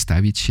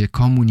przeciwstawić się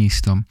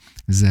komunistom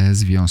ze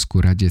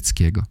Związku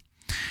Radzieckiego.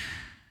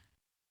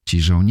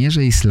 Ci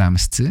żołnierze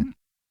islamscy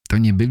to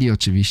nie byli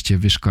oczywiście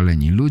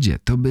wyszkoleni ludzie,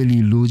 to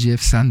byli ludzie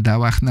w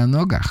sandałach na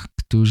nogach,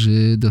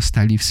 którzy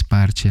dostali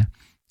wsparcie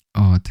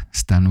od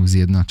Stanów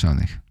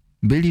Zjednoczonych.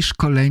 Byli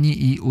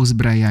szkoleni i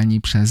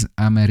uzbrajani przez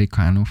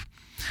Amerykanów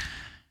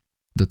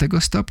do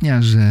tego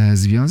stopnia, że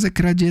Związek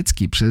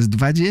Radziecki przez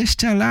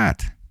 20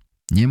 lat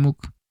nie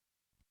mógł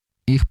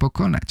ich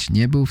pokonać,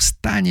 nie był w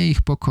stanie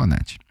ich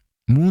pokonać.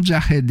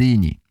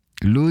 Mudżahedini,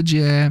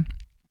 ludzie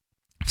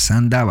w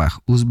sandałach,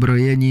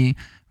 uzbrojeni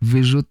w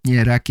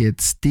wyrzutnie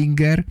rakiet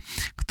Stinger,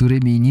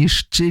 którymi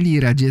niszczyli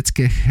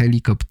radzieckie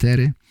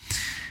helikoptery.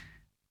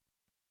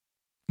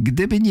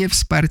 Gdyby nie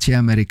wsparcie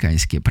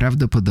amerykańskie,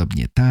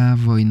 prawdopodobnie ta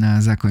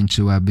wojna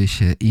zakończyłaby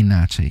się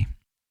inaczej.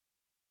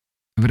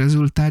 W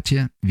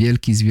rezultacie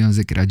Wielki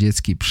Związek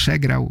Radziecki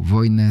przegrał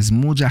wojnę z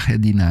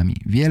mudżahedinami.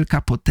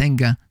 Wielka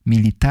potęga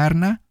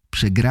militarna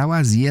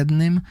przegrała z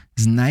jednym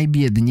z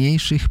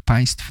najbiedniejszych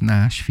państw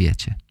na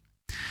świecie.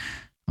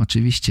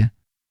 Oczywiście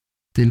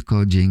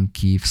tylko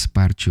dzięki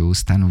wsparciu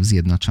Stanów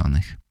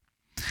Zjednoczonych.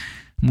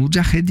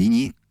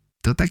 Mudżahedini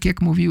to, tak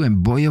jak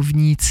mówiłem,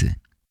 bojownicy.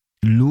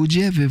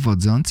 Ludzie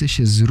wywodzący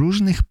się z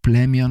różnych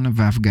plemion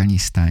w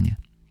Afganistanie.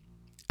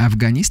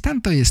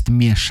 Afganistan to jest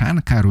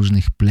mieszanka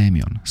różnych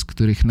plemion, z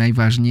których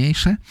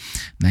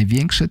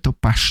największe to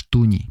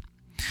Pasztuni.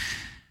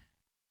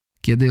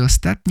 Kiedy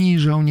ostatni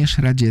żołnierz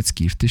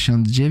radziecki w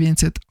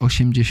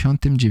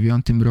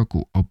 1989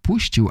 roku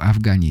opuścił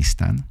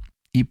Afganistan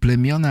i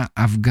plemiona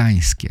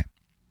afgańskie,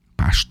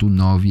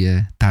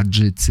 Pasztunowie,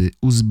 Tadżycy,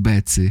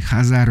 Uzbecy,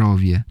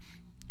 Hazarowie,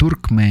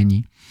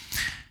 Turkmeni,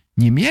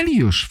 nie mieli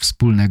już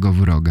wspólnego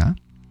wroga,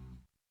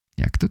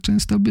 jak to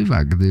często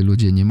bywa, gdy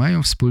ludzie nie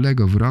mają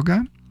wspólnego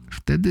wroga,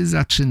 wtedy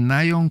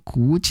zaczynają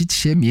kłócić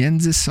się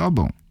między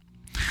sobą.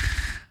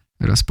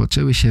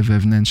 Rozpoczęły się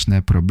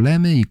wewnętrzne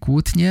problemy i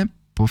kłótnie,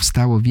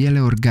 powstało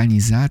wiele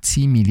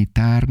organizacji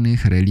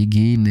militarnych,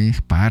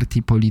 religijnych,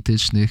 partii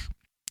politycznych.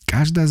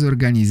 Każda z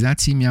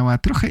organizacji miała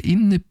trochę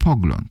inny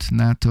pogląd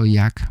na to,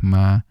 jak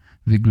ma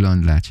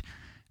wyglądać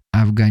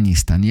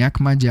Afganistan, jak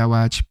ma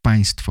działać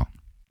państwo.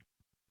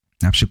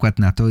 Na przykład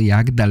na to,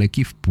 jak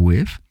daleki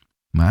wpływ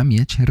ma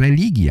mieć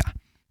religia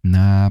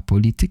na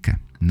politykę,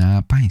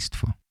 na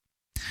państwo.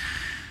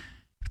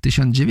 W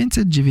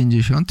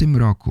 1990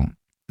 roku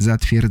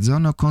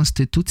zatwierdzono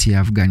konstytucję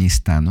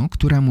Afganistanu,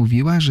 która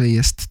mówiła, że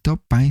jest to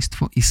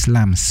państwo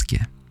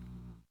islamskie.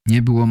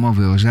 Nie było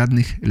mowy o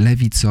żadnych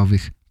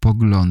lewicowych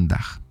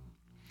poglądach.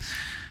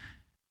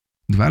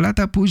 2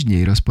 lata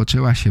później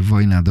rozpoczęła się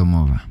wojna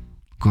domowa.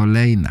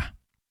 Kolejna.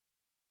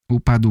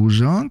 Upadł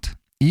rząd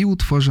i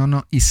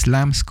utworzono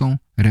Islamską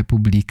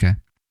Republikę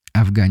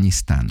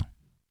Afganistanu.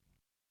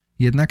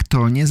 Jednak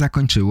to nie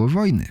zakończyło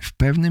wojny. W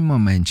pewnym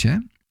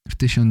momencie, w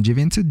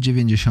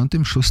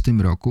 1996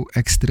 roku,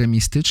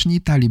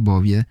 ekstremistyczni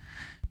talibowie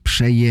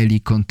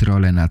przejęli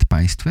kontrolę nad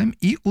państwem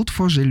i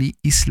utworzyli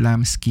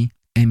Islamski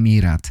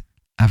Emirat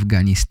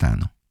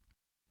Afganistanu.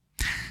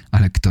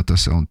 Ale kto to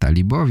są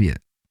talibowie?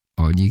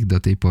 O nich do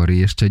tej pory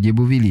jeszcze nie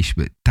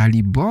mówiliśmy.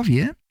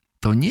 Talibowie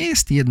to nie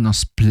jest jedno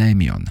z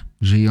plemion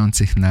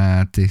żyjących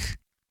na tych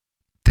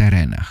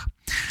terenach.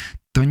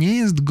 To nie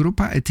jest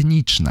grupa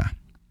etniczna.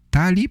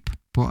 Talib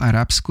po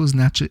arabsku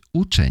znaczy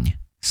uczeń,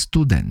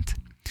 student.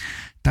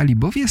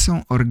 Talibowie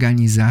są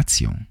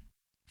organizacją,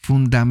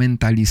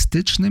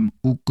 fundamentalistycznym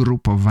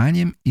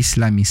ugrupowaniem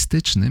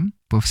islamistycznym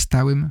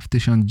powstałym w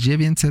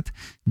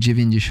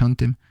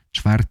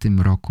 1994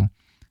 roku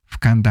w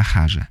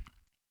Kandaharze.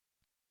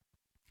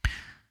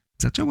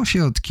 Zaczęło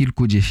się od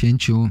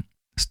kilkudziesięciu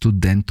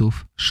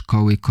studentów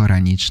szkoły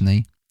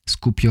koranicznej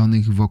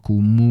skupionych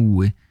wokół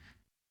muły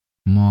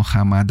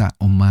Mohammada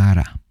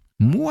Omara.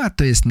 Muła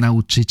to jest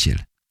nauczyciel,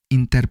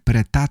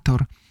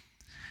 interpretator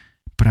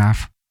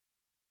praw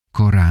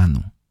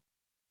Koranu.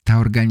 Ta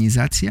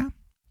organizacja,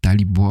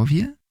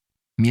 talibowie,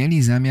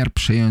 mieli zamiar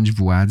przejąć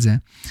władzę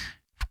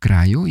w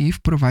kraju i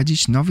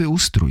wprowadzić nowy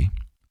ustrój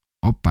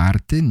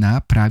oparty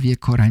na prawie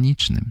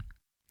koranicznym.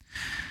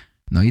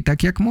 No i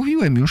tak jak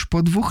mówiłem, już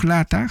po 2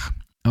 latach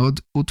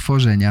od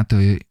utworzenia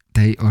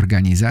tej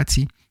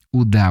organizacji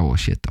udało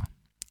się to.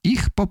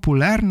 Ich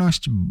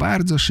popularność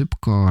bardzo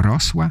szybko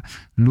rosła,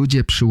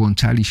 ludzie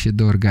przyłączali się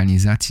do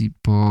organizacji.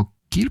 Po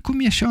kilku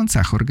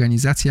miesiącach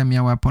organizacja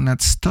miała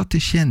ponad 100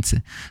 000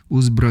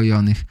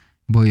 uzbrojonych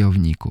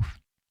bojowników.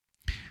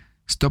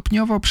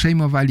 Stopniowo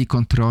przejmowali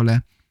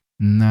kontrolę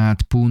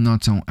nad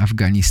północą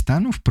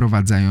Afganistanu,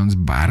 wprowadzając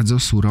bardzo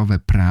surowe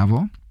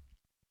prawo.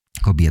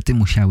 Kobiety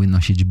musiały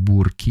nosić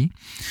burki,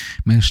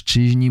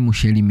 mężczyźni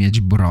musieli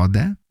mieć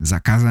brodę,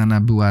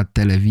 zakazana była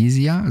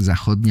telewizja,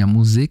 zachodnia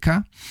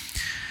muzyka.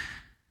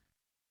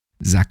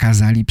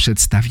 Zakazali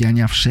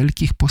przedstawiania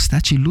wszelkich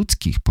postaci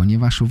ludzkich,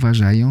 ponieważ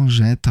uważają,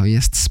 że to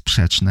jest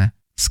sprzeczne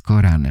z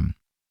Koranem.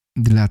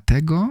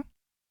 Dlatego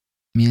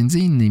między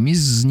innymi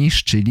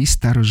zniszczyli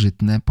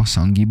starożytne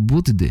posągi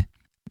Buddy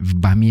w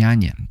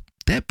Bamianie.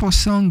 Te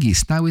posągi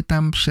stały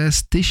tam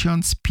przez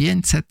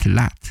 1500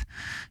 lat.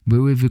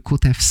 Były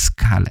wykute w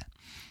skale.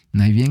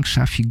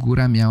 Największa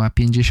figura miała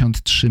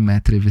 53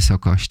 metry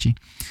wysokości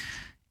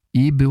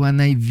i była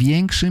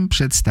największym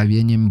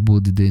przedstawieniem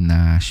Buddy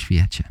na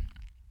świecie.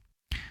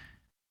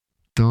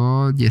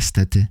 To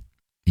niestety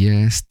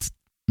jest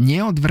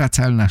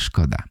nieodwracalna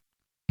szkoda.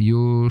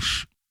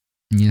 Już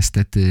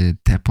niestety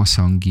te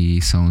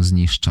posągi są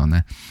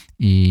zniszczone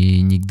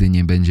i nigdy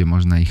nie będzie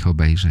można ich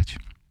obejrzeć.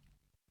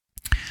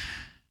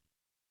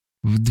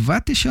 W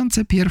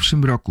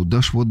 2001 roku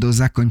doszło do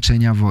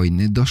zakończenia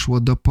wojny, doszło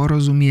do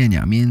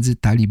porozumienia między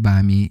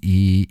talibami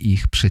i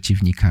ich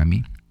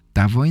przeciwnikami.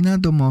 Ta wojna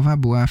domowa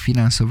była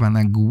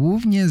finansowana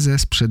głównie ze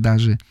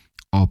sprzedaży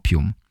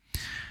opium.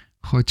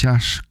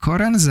 Chociaż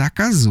Koran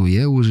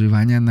zakazuje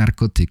używania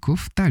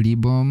narkotyków,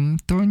 talibom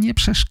to nie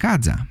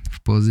przeszkadza w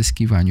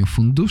pozyskiwaniu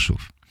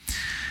funduszów.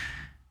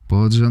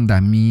 Pod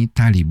rządami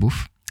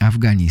talibów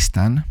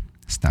Afganistan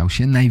stał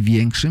się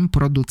największym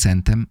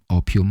producentem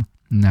opium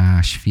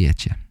na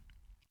świecie.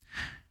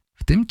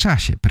 W tym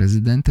czasie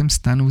prezydentem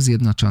Stanów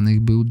Zjednoczonych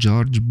był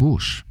George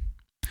Bush.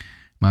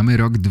 Mamy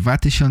rok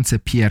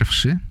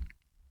 2001,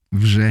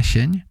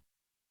 wrzesień,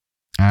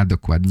 a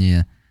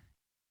dokładnie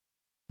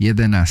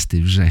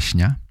 11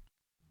 września.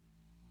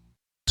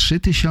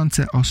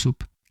 3000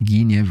 osób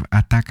ginie w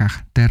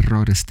atakach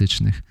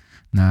terrorystycznych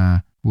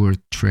na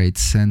World Trade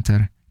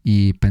Center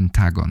i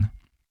Pentagon.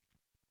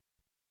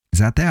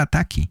 Za te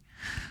ataki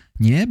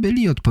nie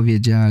byli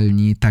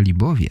odpowiedzialni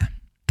talibowie.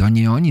 To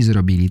nie oni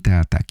zrobili te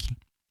ataki.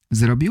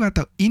 Zrobiła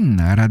to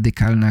inna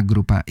radykalna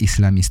grupa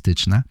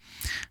islamistyczna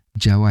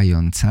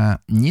działająca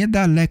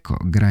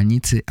niedaleko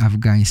granicy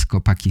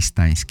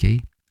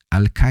afgańsko-pakistańskiej,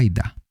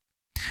 Al-Kaida.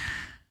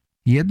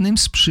 Jednym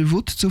z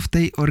przywódców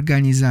tej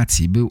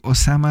organizacji był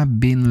Osama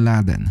bin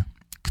Laden,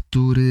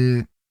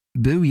 który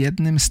był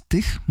jednym z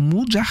tych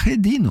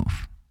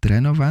mudżahedinów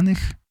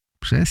trenowanych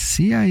przez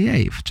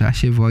CIA w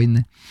czasie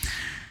wojny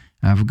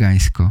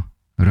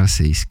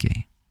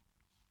afgańsko-rosyjskiej.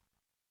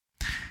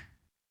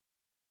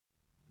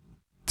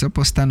 Co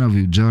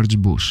postanowił George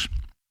Bush?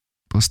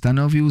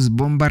 Postanowił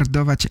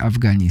zbombardować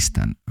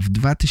Afganistan. W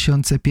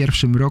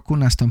 2001 roku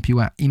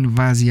nastąpiła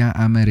inwazja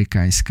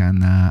amerykańska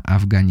na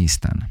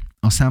Afganistan.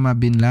 Osama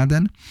bin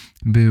Laden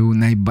był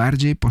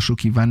najbardziej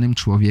poszukiwanym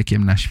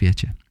człowiekiem na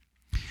świecie.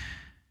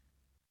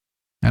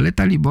 Ale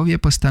talibowie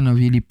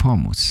postanowili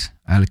pomóc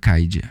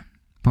Al-Kaidzie.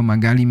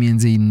 Pomagali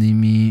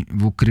m.in.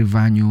 w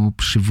ukrywaniu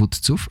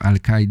przywódców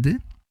Al-Kaidy.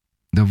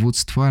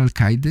 Dowództwo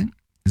Al-Kaidy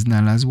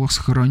znalazło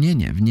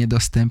schronienie w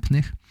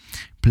niedostępnych,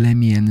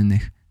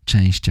 plemiennych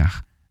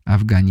częściach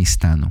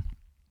Afganistanu.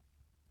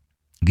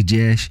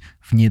 Gdzieś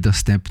w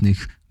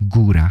niedostępnych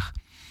górach,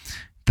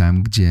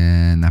 tam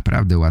gdzie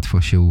naprawdę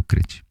łatwo się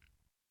ukryć.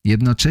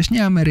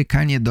 Jednocześnie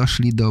Amerykanie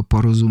doszli do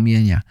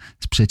porozumienia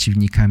z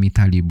przeciwnikami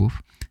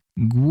talibów,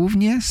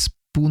 głównie z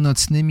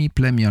północnymi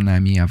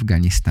plemionami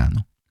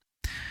Afganistanu.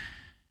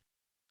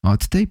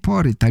 Od tej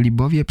pory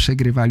talibowie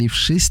przegrywali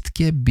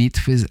wszystkie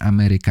bitwy z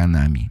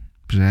Amerykanami.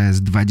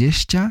 Przez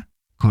 20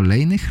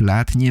 kolejnych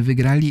lat nie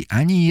wygrali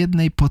ani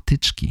jednej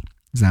potyczki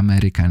z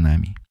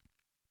Amerykanami.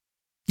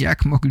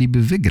 Jak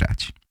mogliby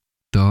wygrać?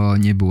 To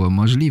nie było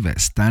możliwe.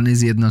 Stany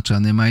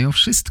Zjednoczone mają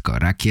wszystko.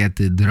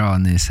 Rakiety,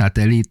 drony,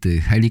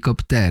 satelity,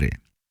 helikoptery,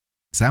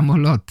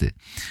 samoloty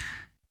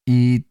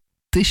i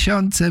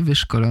tysiące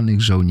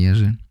wyszkolonych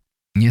żołnierzy,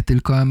 nie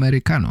tylko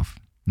Amerykanów.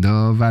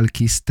 Do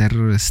walki z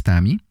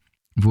terrorystami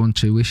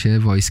włączyły się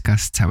wojska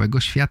z całego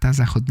świata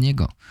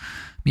zachodniego.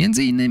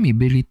 Między innymi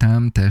byli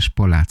tam też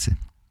Polacy.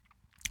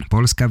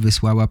 Polska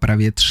wysłała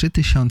prawie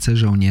 3000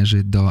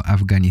 żołnierzy do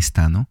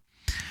Afganistanu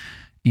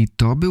i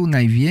to był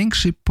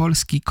największy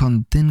polski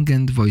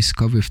kontyngent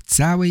wojskowy w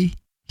całej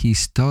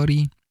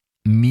historii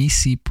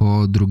misji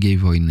po II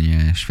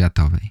wojnie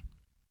światowej.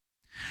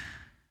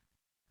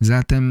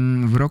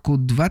 Zatem w roku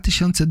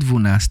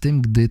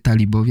 2012, gdy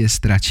talibowie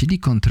stracili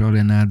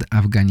kontrolę nad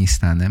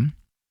Afganistanem,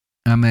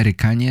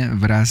 Amerykanie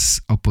wraz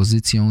z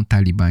opozycją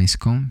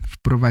talibańską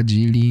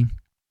wprowadzili,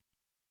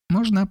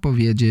 można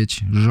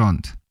powiedzieć,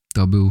 rząd.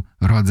 To był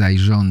rodzaj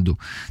rządu.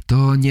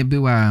 To nie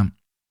była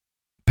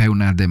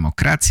pełna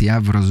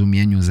demokracja w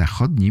rozumieniu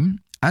zachodnim,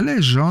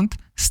 ale rząd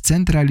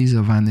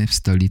scentralizowany w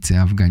stolicy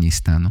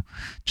Afganistanu,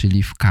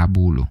 czyli w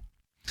Kabulu.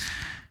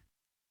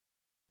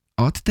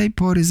 Od tej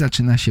pory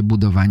zaczyna się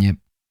budowanie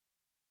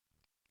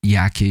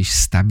jakiejś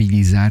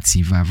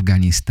stabilizacji w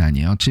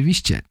Afganistanie.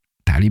 Oczywiście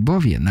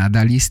talibowie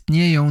nadal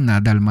istnieją,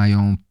 nadal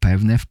mają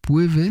pewne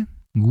wpływy,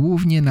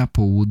 głównie na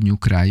południu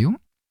kraju,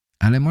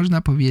 ale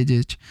można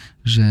powiedzieć,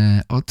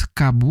 że od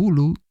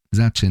Kabulu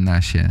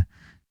zaczyna się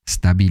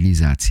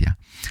stabilizacja.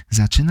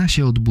 Zaczyna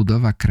się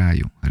odbudowa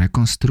kraju,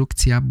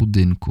 rekonstrukcja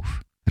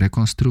budynków,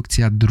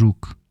 rekonstrukcja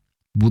dróg,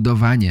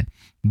 budowanie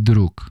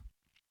dróg.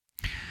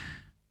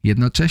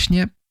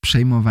 Jednocześnie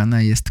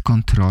przejmowana jest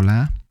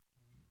kontrola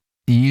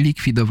i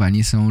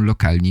likwidowani są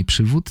lokalni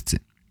przywódcy.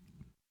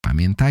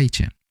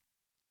 Pamiętajcie,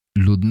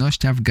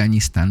 ludność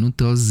Afganistanu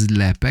to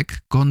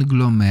zlepek,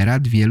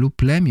 konglomerat wielu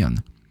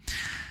plemion.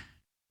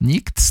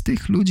 Nikt z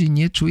tych ludzi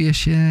nie czuje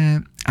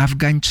się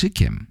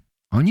Afgańczykiem.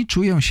 Oni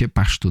czują się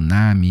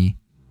Pasztunami,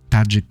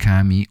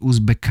 Tadżykami,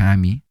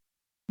 Uzbekami.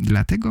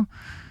 Dlatego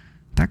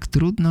tak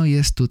trudno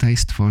jest tutaj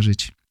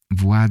stworzyć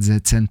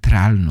władzę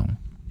centralną.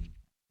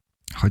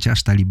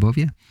 Chociaż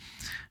talibowie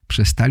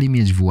przestali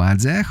mieć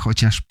władzę,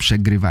 chociaż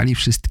przegrywali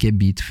wszystkie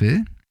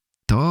bitwy,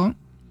 to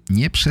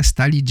nie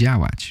przestali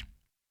działać.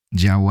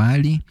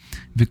 Działali,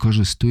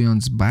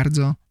 wykorzystując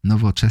bardzo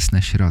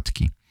nowoczesne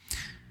środki.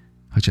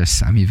 Chociaż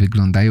sami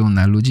wyglądają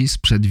na ludzi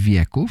sprzed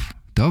wieków,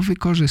 to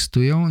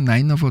wykorzystują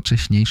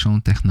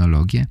najnowocześniejszą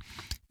technologię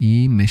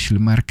i myśl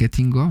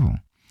marketingową.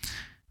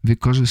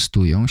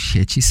 Wykorzystują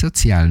sieci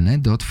socjalne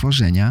do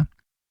tworzenia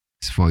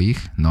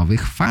swoich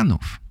nowych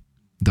fanów,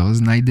 do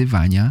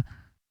znajdywania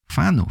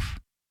fanów.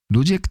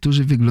 Ludzie,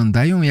 którzy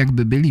wyglądają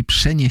jakby byli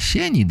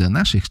przeniesieni do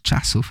naszych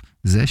czasów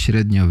ze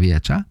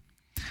średniowiecza,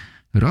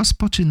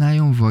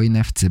 rozpoczynają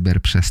wojnę w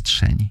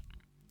cyberprzestrzeni.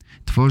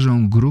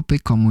 Tworzą grupy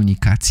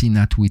komunikacji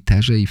na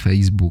Twitterze i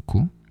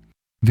Facebooku,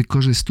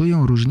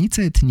 wykorzystują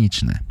różnice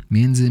etniczne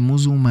między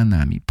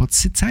muzułmanami,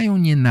 podsycają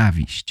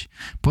nienawiść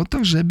po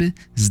to, żeby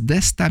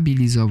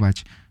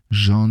zdestabilizować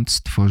rząd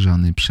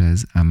stworzony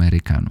przez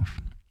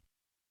Amerykanów.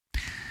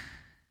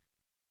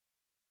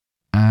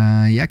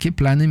 A jakie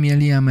plany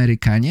mieli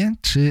Amerykanie?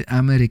 Czy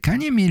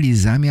Amerykanie mieli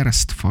zamiar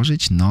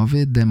stworzyć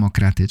nowy,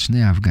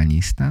 demokratyczny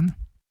Afganistan?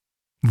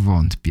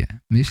 Wątpię.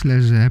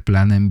 Myślę, że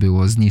planem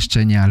było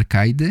zniszczenie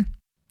Al-Kaidy.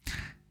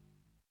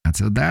 A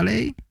co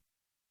dalej?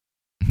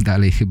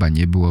 Dalej chyba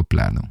nie było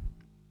planu.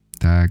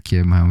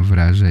 Takie mam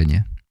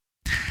wrażenie.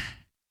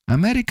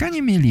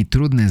 Amerykanie mieli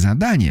trudne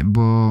zadanie,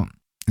 bo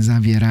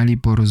zawierali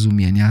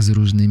porozumienia z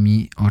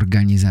różnymi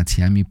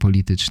organizacjami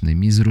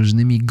politycznymi, z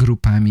różnymi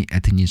grupami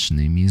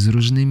etnicznymi, z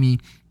różnymi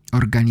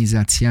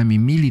organizacjami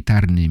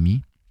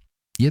militarnymi.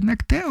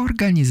 Jednak te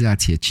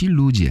organizacje, ci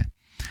ludzie,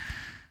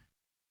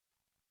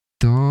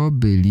 to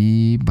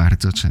byli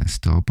bardzo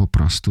często po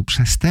prostu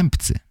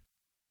przestępcy.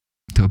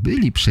 To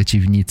byli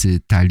przeciwnicy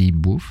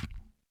talibów,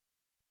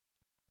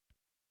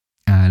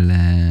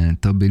 ale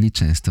to byli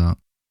często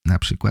na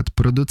przykład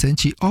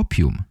producenci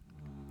opium.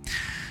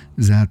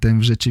 Zatem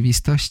w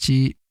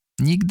rzeczywistości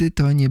nigdy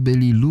to nie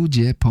byli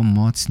ludzie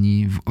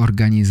pomocni w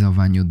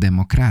organizowaniu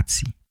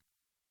demokracji.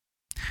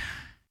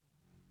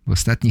 W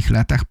ostatnich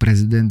latach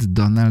prezydent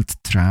Donald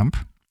Trump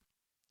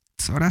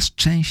coraz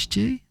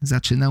częściej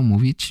zaczynał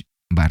mówić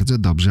bardzo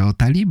dobrze o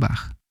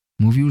talibach.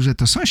 Mówił, że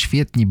to są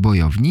świetni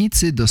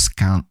bojownicy,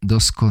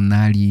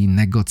 doskonali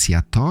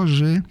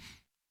negocjatorzy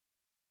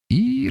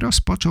i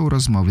rozpoczął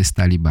rozmowy z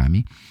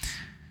talibami,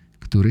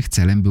 których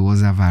celem było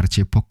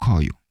zawarcie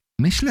pokoju.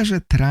 Myślę,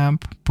 że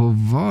Trump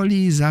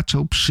powoli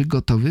zaczął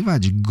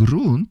przygotowywać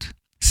grunt,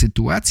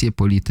 sytuację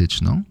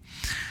polityczną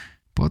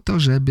po to,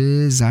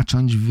 żeby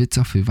zacząć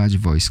wycofywać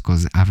wojsko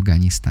z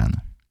Afganistanu.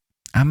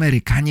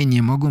 Amerykanie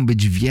nie mogą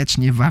być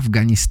wiecznie w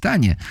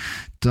Afganistanie.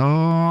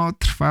 To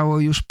trwało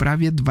już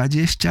prawie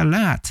 20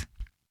 lat.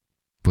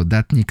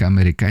 Podatnik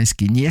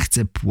amerykański nie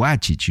chce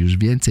płacić już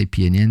więcej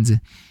pieniędzy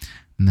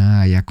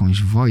na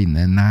jakąś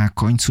wojnę na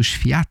końcu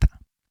świata.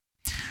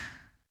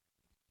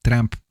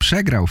 Trump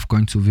przegrał w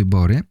końcu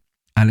wybory,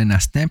 ale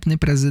następny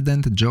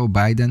prezydent Joe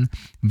Biden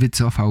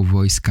wycofał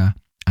wojska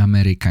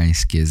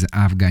amerykańskie z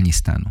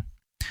Afganistanu.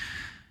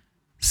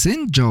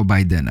 Syn Joe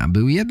Bidena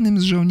był jednym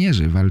z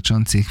żołnierzy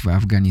walczących w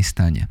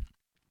Afganistanie.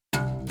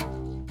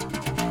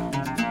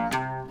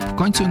 W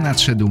końcu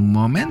nadszedł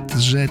moment,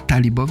 że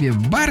talibowie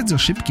w bardzo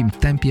szybkim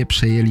tempie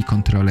przejęli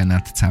kontrolę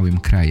nad całym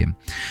krajem.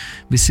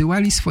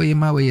 Wysyłali swoje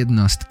małe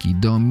jednostki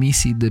do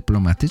misji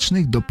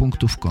dyplomatycznych, do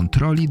punktów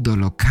kontroli, do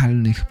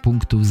lokalnych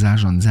punktów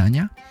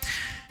zarządzania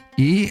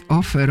i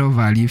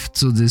oferowali w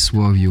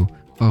cudzysłowiu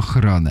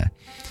ochronę.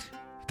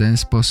 W ten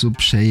sposób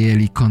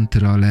przejęli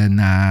kontrolę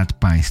nad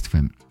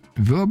państwem.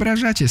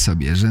 Wyobrażacie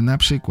sobie, że na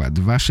przykład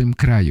w waszym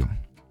kraju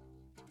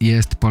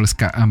jest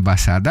polska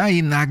ambasada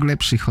i nagle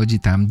przychodzi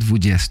tam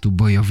 20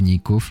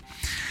 bojowników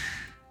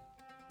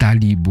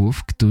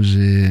talibów,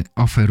 którzy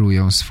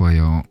oferują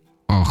swoją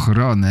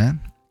ochronę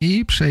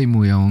i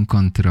przejmują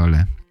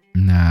kontrolę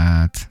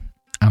nad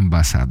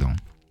ambasadą.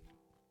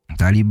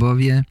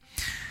 Talibowie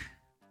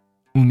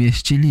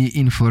umieścili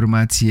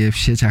informacje w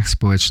sieciach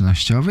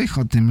społecznościowych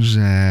o tym,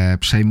 że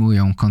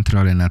przejmują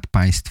kontrolę nad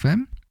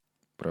państwem.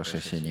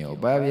 Proszę się nie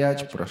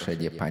obawiać, proszę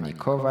nie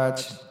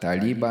panikować.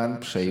 Taliban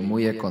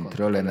przejmuje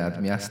kontrolę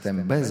nad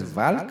miastem bez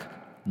walk.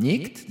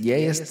 Nikt nie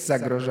jest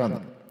zagrożony.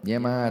 Nie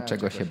ma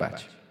czego się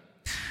bać.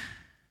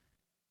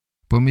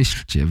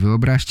 Pomyślcie,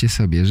 wyobraźcie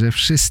sobie, że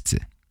wszyscy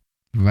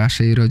w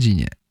waszej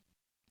rodzinie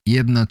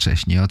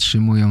jednocześnie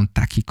otrzymują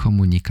taki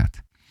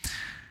komunikat.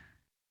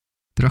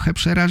 Trochę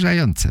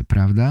przerażające,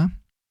 prawda?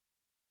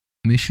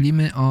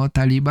 Myślimy o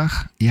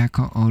talibach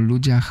jako o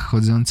ludziach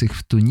chodzących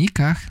w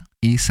tunikach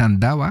i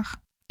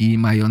sandałach i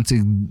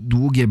mających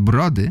długie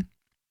brody.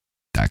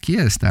 Tak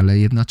jest, ale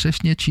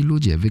jednocześnie ci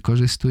ludzie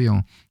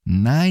wykorzystują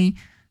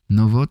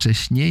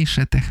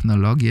najnowocześniejsze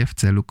technologie w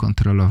celu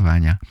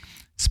kontrolowania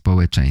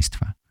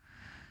społeczeństwa.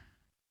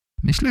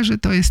 Myślę, że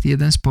to jest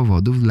jeden z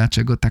powodów,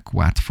 dlaczego tak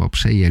łatwo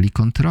przejęli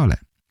kontrolę.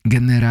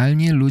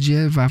 Generalnie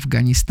ludzie w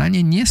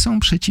Afganistanie nie są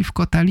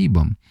przeciwko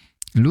talibom.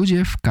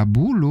 Ludzie w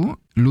Kabulu,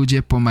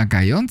 ludzie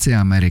pomagający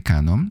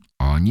Amerykanom,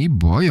 oni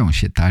boją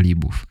się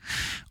talibów.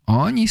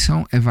 Oni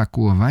są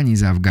ewakuowani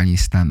z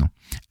Afganistanu,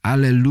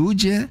 ale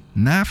ludzie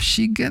na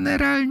wsi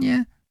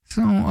generalnie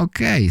są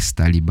okej z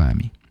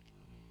talibami.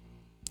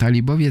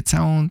 Talibowie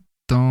całą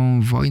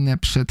tą wojnę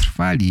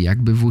przetrwali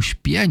jakby w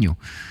uśpieniu,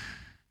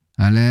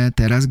 ale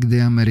teraz,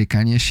 gdy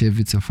Amerykanie się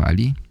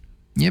wycofali,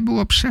 nie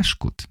było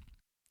przeszkód,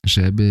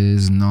 żeby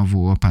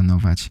znowu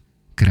opanować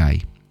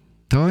kraj.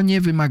 To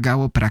nie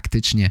wymagało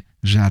praktycznie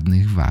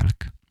żadnych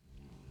walk.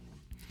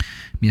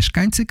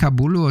 Mieszkańcy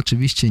Kabulu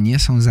oczywiście nie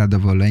są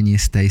zadowoleni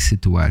z tej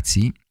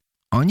sytuacji.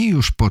 Oni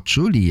już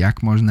poczuli,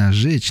 jak można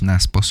żyć na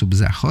sposób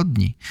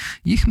zachodni.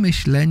 Ich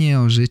myślenie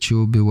o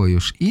życiu było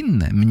już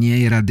inne,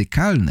 mniej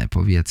radykalne,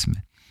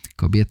 powiedzmy.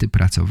 Kobiety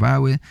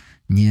pracowały,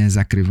 nie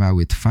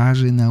zakrywały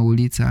twarzy na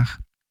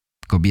ulicach.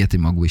 Kobiety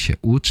mogły się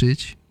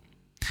uczyć.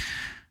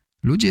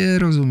 Ludzie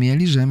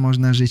rozumieli, że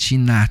można żyć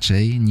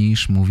inaczej,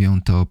 niż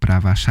mówią to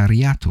prawa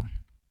szariatu.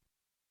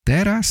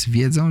 Teraz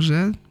wiedzą,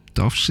 że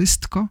to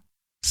wszystko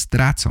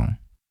stracą.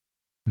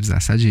 W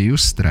zasadzie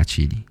już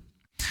stracili.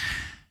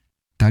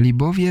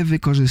 Talibowie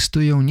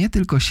wykorzystują nie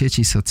tylko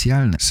sieci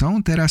socjalne,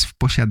 są teraz w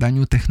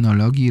posiadaniu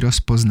technologii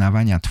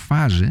rozpoznawania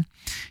twarzy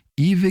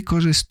i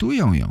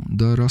wykorzystują ją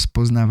do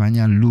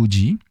rozpoznawania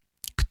ludzi,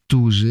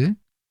 którzy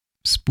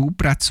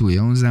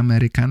współpracują z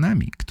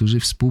Amerykanami, którzy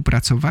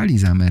współpracowali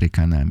z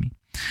Amerykanami.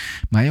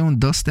 Mają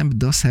dostęp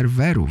do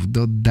serwerów,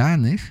 do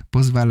danych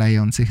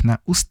pozwalających na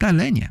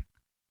ustalenie,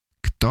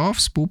 kto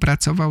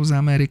współpracował z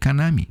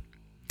Amerykanami.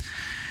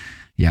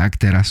 Jak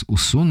teraz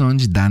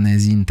usunąć dane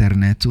z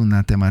internetu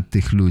na temat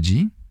tych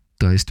ludzi?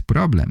 To jest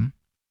problem.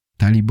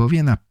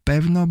 Talibowie na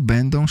pewno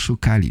będą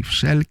szukali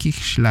wszelkich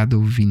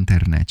śladów w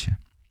internecie.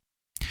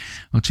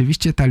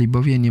 Oczywiście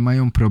talibowie nie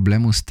mają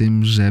problemu z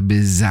tym,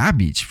 żeby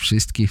zabić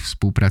wszystkich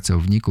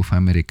współpracowników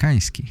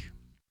amerykańskich.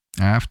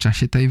 A w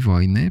czasie tej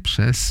wojny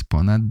przez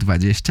ponad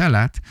 20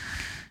 lat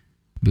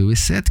były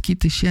setki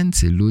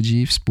tysięcy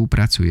ludzi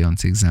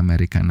współpracujących z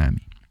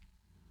Amerykanami.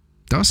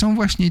 To są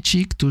właśnie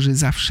ci, którzy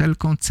za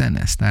wszelką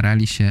cenę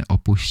starali się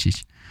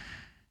opuścić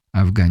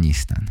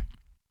Afganistan.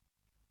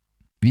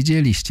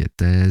 Widzieliście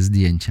te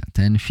zdjęcia,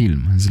 ten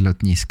film z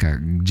lotniska,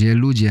 gdzie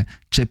ludzie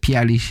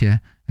czepiali się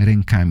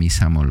rękami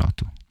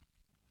samolotu.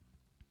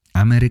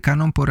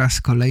 Amerykanom po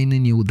raz kolejny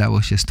nie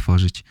udało się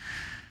stworzyć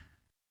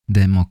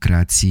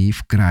demokracji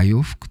w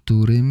kraju, w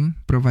którym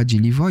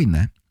prowadzili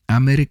wojnę.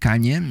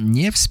 Amerykanie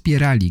nie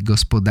wspierali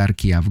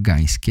gospodarki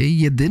afgańskiej,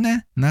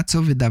 jedyne na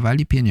co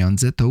wydawali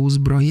pieniądze to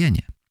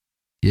uzbrojenie.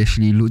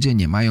 Jeśli ludzie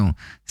nie mają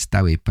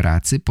stałej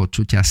pracy,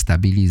 poczucia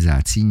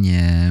stabilizacji,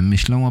 nie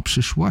myślą o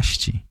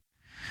przyszłości,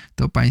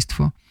 to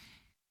państwo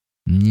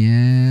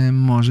nie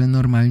może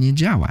normalnie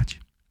działać.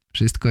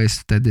 Wszystko jest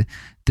wtedy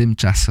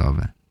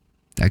tymczasowe.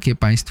 Takie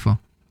państwo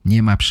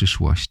nie ma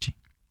przyszłości.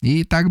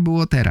 I tak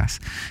było teraz.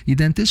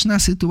 Identyczna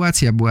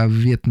sytuacja była w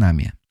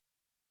Wietnamie.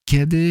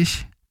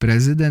 Kiedyś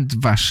prezydent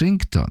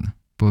Waszyngton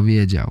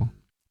powiedział: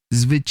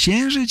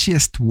 zwyciężyć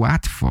jest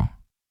łatwo,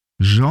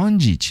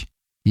 rządzić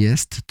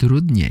jest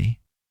trudniej.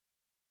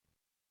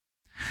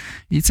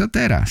 I co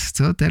teraz?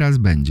 Co teraz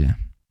będzie?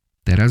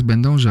 Teraz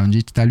będą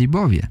rządzić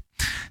talibowie.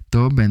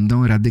 To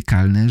będą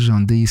radykalne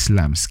rządy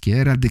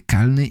islamskie.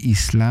 Radykalny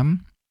islam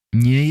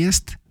nie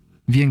jest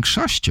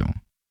większością.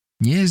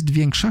 Nie jest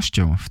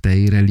większością w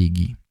tej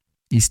religii.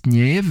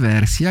 Istnieje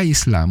wersja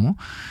islamu,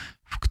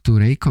 w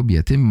której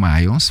kobiety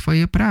mają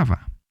swoje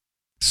prawa.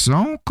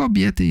 Są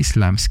kobiety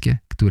islamskie,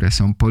 które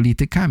są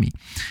politykami.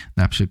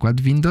 Na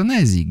przykład w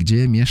Indonezji,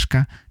 gdzie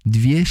mieszka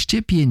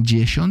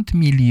 250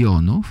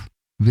 milionów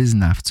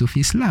wyznawców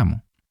islamu.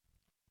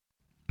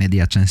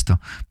 Media często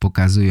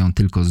pokazują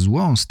tylko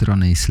złą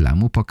stronę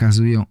islamu,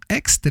 pokazują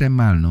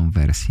ekstremalną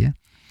wersję,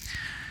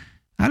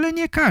 ale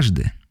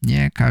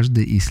nie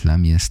każdy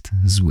islam jest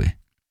zły.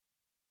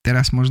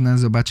 Teraz można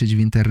zobaczyć w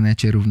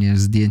internecie również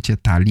zdjęcie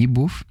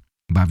talibów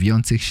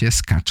bawiących się,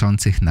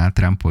 skaczących na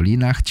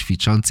trampolinach,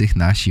 ćwiczących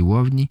na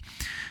siłowni.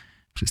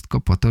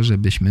 Wszystko po to,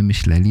 żebyśmy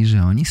myśleli,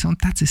 że oni są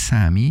tacy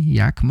sami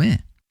jak my.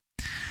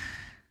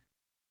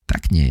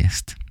 Tak nie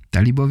jest.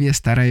 Talibowie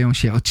starają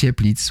się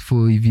ocieplić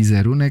swój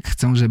wizerunek,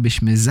 chcą,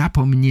 żebyśmy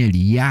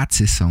zapomnieli,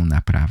 jacy są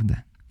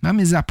naprawdę.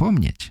 Mamy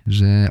zapomnieć,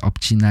 że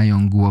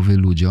obcinają głowy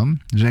ludziom,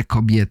 że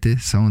kobiety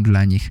są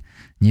dla nich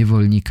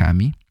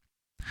niewolnikami.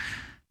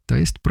 To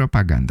jest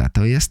propaganda,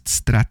 to jest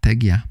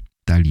strategia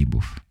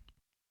talibów.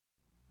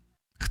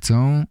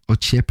 Chcą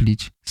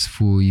ocieplić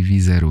swój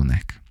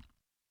wizerunek.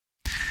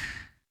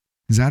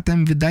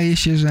 Zatem wydaje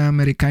się, że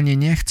Amerykanie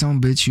nie chcą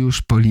być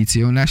już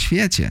policją na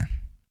świecie.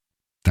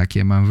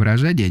 Takie mam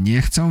wrażenie.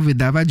 Nie chcą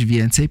wydawać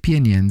więcej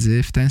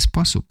pieniędzy w ten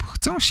sposób.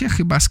 Chcą się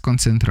chyba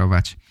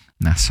skoncentrować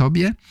na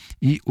sobie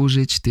i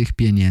użyć tych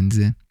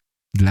pieniędzy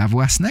dla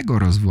własnego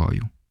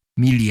rozwoju.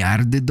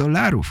 Miliardy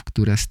dolarów,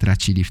 które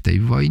stracili w tej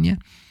wojnie,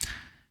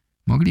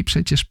 mogli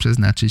przecież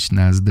przeznaczyć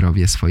na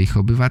zdrowie swoich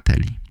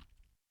obywateli.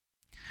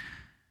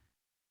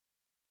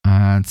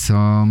 A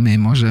co my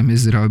możemy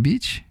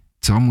zrobić?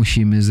 Co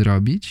musimy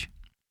zrobić?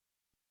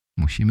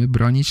 Musimy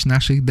bronić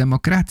naszych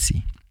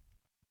demokracji.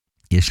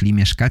 Jeśli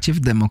mieszkacie w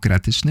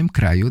demokratycznym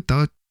kraju,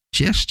 to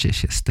cieszcie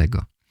się z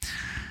tego,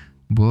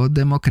 bo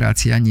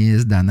demokracja nie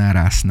jest dana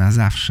raz na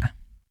zawsze.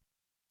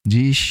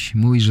 Dziś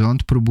mój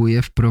rząd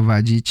próbuje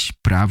wprowadzić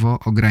prawo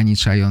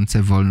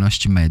ograniczające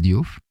wolność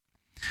mediów.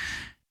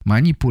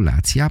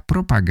 Manipulacja,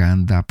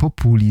 propaganda,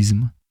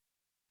 populizm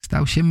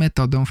stał się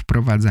metodą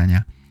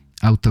wprowadzania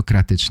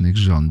autokratycznych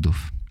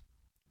rządów.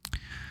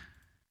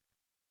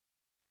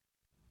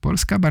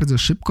 Polska bardzo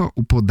szybko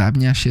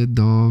upodabnia się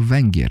do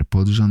Węgier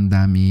pod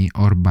rządami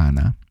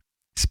Orbana.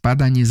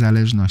 Spada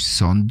niezależność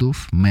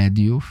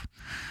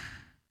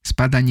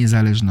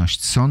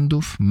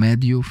sądów,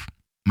 mediów.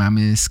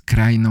 Mamy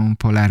skrajną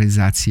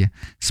polaryzację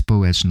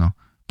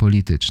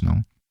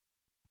społeczno-polityczną.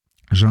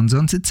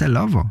 Rządzący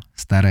celowo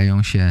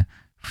starają się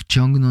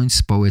wciągnąć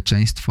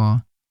społeczeństwo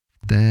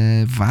w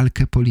tę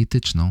walkę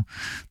polityczną.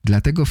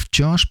 Dlatego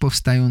wciąż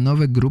powstają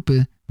nowe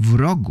grupy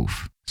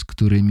wrogów, z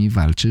którymi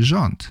walczy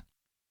rząd.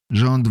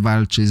 Rząd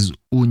walczy z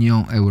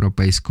Unią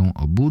Europejską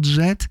o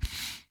budżet,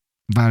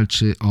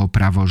 walczy o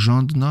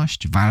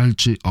praworządność,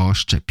 walczy o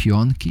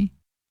szczepionki.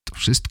 To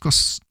wszystko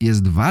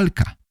jest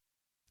walka.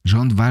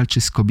 Rząd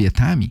walczy z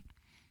kobietami.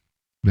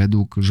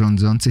 Według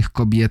rządzących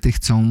kobiety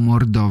chcą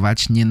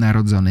mordować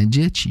nienarodzone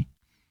dzieci.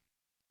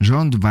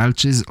 Rząd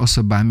walczy z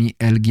osobami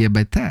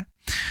LGBT,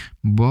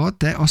 bo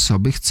te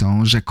osoby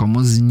chcą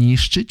rzekomo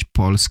zniszczyć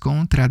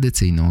polską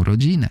tradycyjną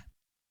rodzinę.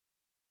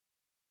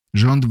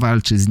 Rząd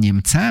walczy z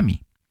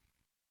Niemcami.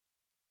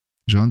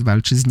 Rząd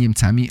walczy z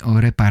Niemcami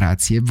o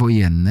reparacje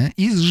wojenne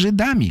i z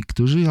Żydami,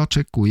 którzy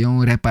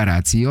oczekują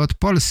reparacji od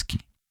Polski.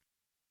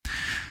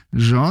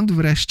 Rząd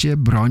wreszcie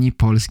broni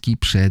Polski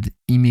przed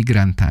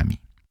imigrantami.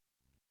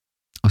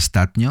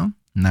 Ostatnio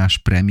nasz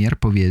premier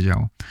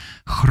powiedział: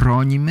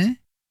 chrońmy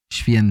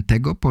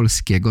świętego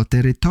polskiego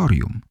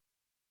terytorium.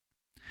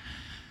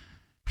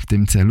 W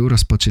tym celu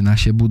rozpoczyna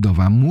się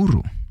budowa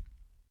muru,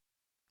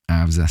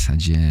 a w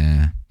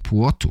zasadzie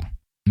płotu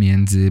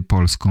między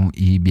Polską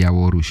i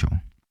Białorusią.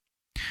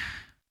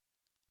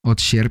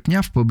 Od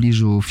sierpnia w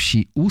pobliżu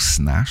wsi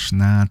Usnaż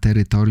na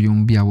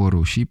terytorium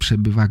Białorusi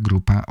przebywa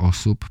grupa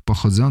osób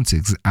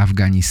pochodzących z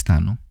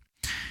Afganistanu.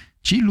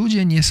 Ci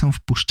ludzie nie są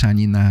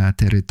wpuszczani na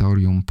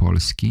terytorium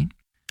Polski.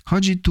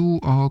 Chodzi tu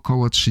o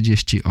około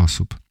 30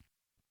 osób.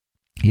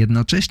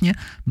 Jednocześnie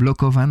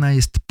blokowana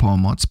jest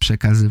pomoc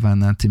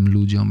przekazywana tym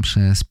ludziom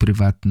przez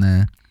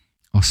prywatne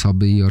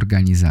osoby i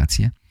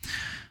organizacje.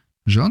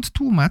 Rząd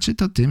tłumaczy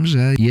to tym,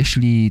 że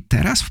jeśli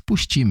teraz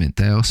wpuścimy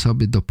te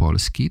osoby do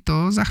Polski,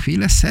 to za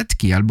chwilę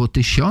setki albo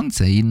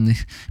tysiące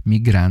innych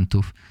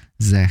migrantów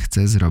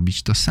zechce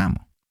zrobić to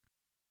samo.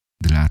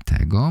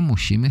 Dlatego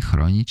musimy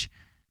chronić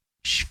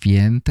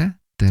święte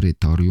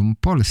terytorium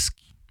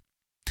Polski.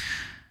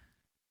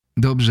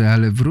 Dobrze,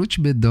 ale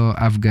wróćmy do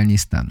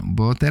Afganistanu,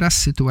 bo teraz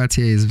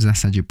sytuacja jest w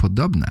zasadzie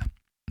podobna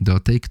do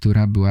tej,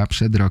 która była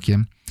przed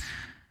rokiem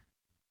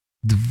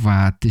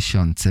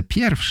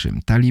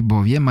 2001.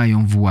 Talibowie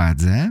mają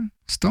władzę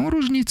z tą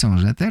różnicą,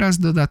 że teraz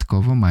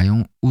dodatkowo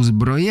mają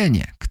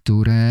uzbrojenie,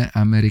 które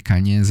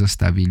Amerykanie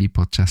zostawili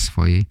podczas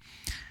swojej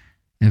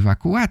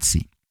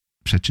ewakuacji.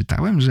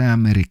 Przeczytałem, że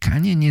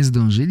Amerykanie nie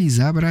zdążyli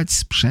zabrać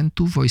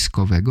sprzętu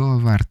wojskowego o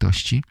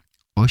wartości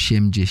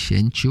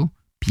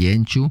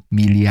 85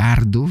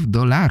 miliardów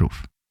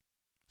dolarów.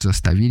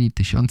 Zostawili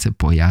tysiące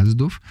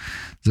pojazdów,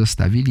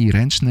 zostawili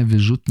ręczne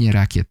wyrzutnie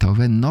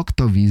rakietowe,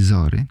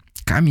 noktowizory,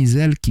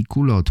 kamizelki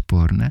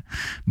kuloodporne,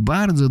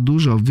 bardzo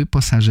dużo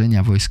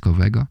wyposażenia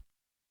wojskowego,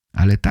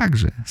 ale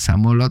także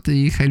samoloty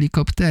i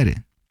helikoptery.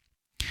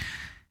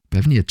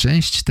 Pewnie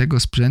część tego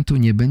sprzętu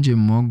nie będzie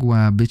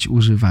mogła być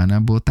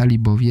używana, bo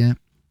talibowie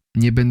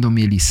nie będą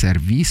mieli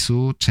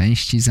serwisu,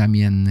 części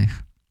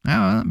zamiennych,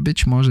 a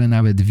być może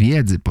nawet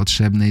wiedzy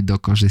potrzebnej do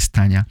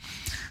korzystania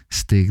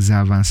z tych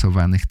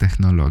zaawansowanych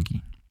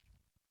technologii.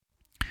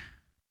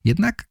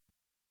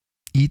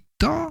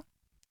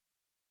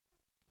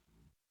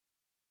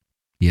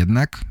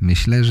 Jednak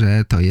myślę,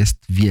 że to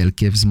jest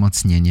wielkie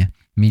wzmocnienie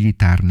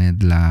militarne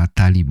dla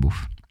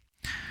talibów.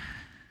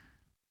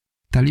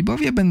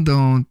 Talibowie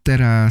będą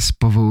teraz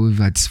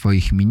powoływać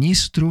swoich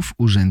ministrów,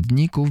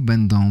 urzędników,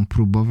 będą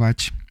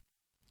próbować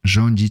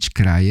rządzić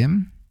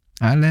krajem,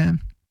 ale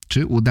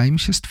czy uda im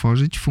się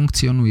stworzyć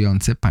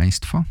funkcjonujące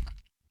państwo?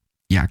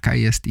 Jaka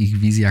jest ich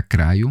wizja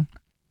kraju?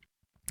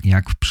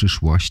 Jak w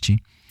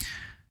przyszłości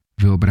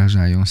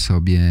wyobrażają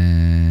sobie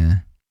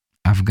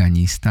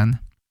Afganistan?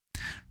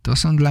 To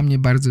są dla mnie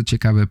bardzo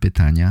ciekawe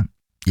pytania.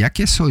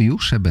 Jakie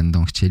sojusze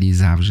będą chcieli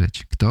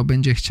zawrzeć? Kto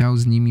będzie chciał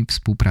z nimi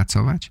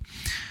współpracować?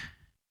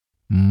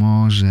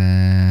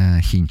 Może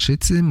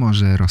Chińczycy,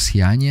 może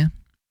Rosjanie?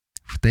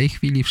 W tej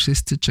chwili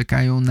wszyscy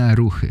czekają na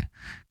ruchy,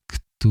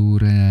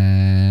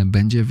 które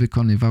będzie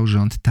wykonywał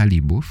rząd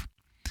talibów.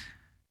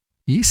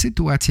 I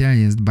sytuacja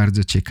jest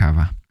bardzo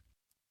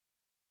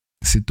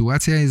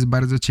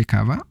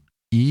ciekawa.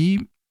 I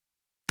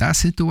ta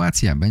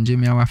sytuacja będzie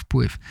miała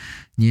wpływ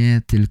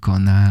nie tylko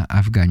na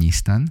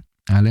Afganistan,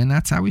 ale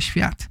na cały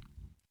świat.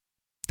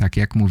 Tak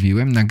jak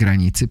mówiłem, na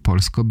granicy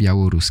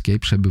polsko-białoruskiej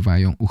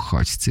przebywają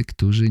uchodźcy,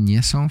 którzy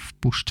nie są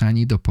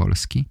wpuszczani do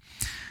Polski,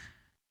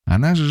 a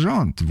nasz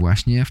rząd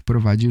właśnie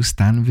wprowadził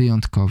stan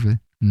wyjątkowy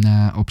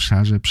na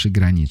obszarze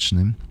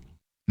przygranicznym.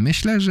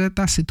 Myślę, że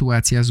ta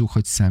sytuacja z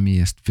uchodźcami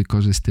jest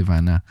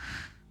wykorzystywana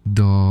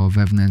do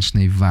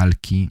wewnętrznej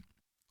walki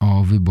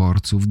o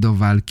wyborców, do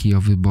walki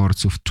o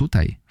wyborców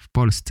tutaj w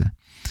Polsce.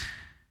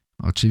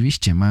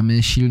 Oczywiście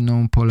mamy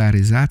silną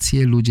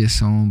polaryzację, ludzie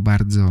są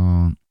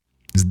bardzo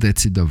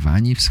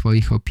zdecydowani w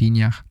swoich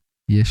opiniach,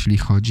 jeśli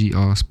chodzi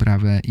o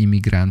sprawę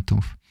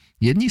imigrantów.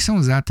 Jedni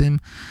są za tym,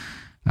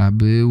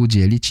 aby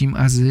udzielić im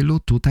azylu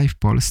tutaj w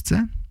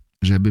Polsce,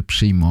 żeby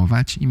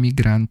przyjmować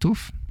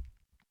imigrantów,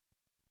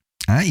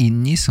 a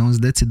inni są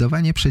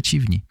zdecydowanie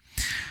przeciwni.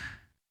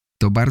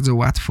 To bardzo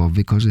łatwo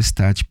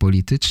wykorzystać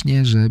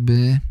politycznie,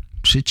 żeby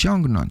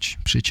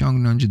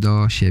przyciągnąć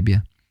do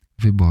siebie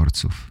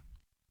wyborców.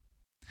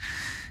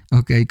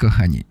 Okej,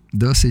 kochani,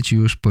 dosyć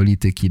już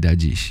polityki na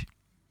dziś.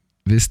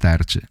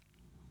 Wystarczy.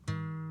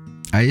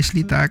 A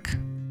jeśli tak,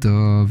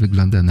 to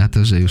wygląda na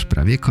to, że już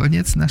prawie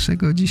koniec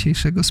naszego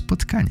dzisiejszego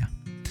spotkania.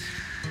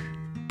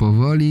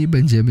 Powoli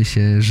będziemy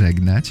się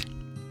żegnać.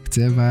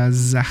 Chcę Was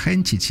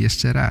zachęcić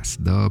jeszcze raz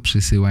do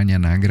przysyłania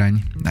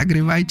nagrań.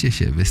 Nagrywajcie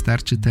się,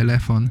 wystarczy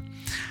telefon,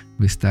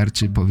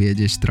 wystarczy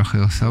powiedzieć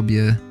trochę o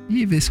sobie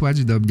i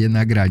wysłać do mnie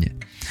nagranie.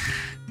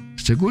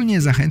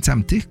 Szczególnie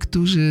zachęcam tych,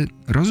 którzy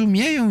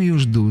rozumieją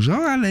już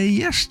dużo, ale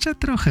jeszcze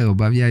trochę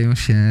obawiają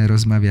się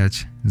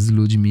rozmawiać z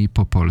ludźmi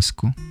po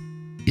polsku.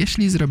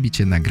 Jeśli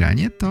zrobicie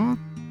nagranie, to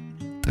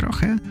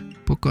trochę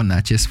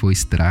pokonacie swój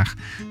strach,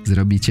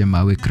 zrobicie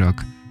mały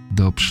krok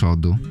do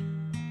przodu.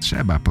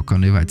 Trzeba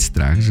pokonywać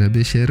strach,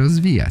 żeby się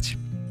rozwijać.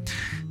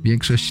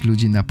 Większość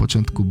ludzi na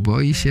początku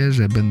boi się,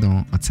 że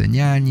będą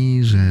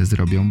oceniani, że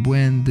zrobią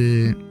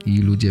błędy i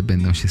ludzie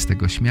będą się z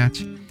tego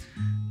śmiać,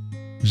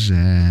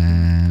 że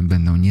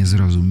będą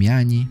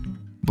niezrozumiani.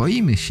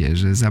 Boimy się,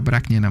 że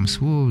zabraknie nam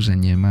słów, że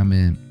nie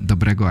mamy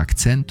dobrego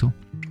akcentu.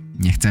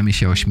 Nie chcemy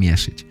się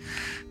ośmieszyć.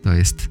 To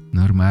jest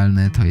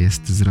normalne, to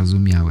jest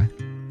zrozumiałe.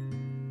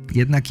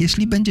 Jednak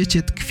jeśli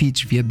będziecie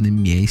tkwić w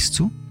jednym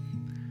miejscu,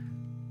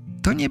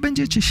 to nie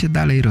będziecie się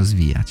dalej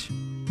rozwijać.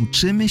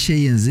 Uczymy się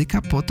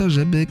języka po to,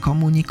 żeby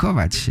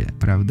komunikować się,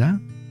 prawda?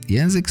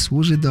 Język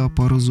służy do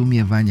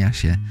porozumiewania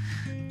się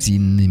z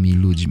innymi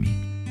ludźmi.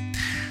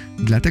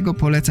 Dlatego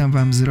polecam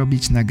Wam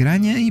zrobić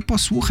nagranie i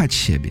posłuchać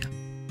siebie.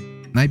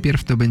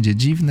 Najpierw to będzie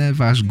dziwne,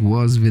 Wasz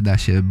głos wyda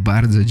się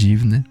bardzo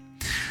dziwny,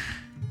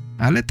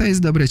 ale to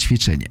jest dobre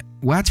ćwiczenie.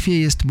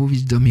 Łatwiej jest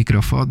mówić do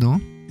mikrofonu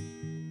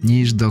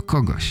niż do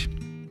kogoś.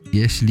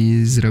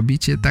 Jeśli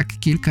zrobicie tak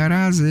kilka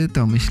razy,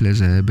 to myślę,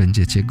 że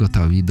będziecie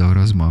gotowi do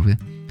rozmowy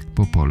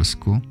po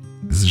polsku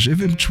z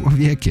żywym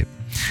człowiekiem,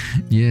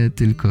 nie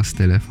tylko z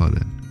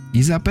telefonem.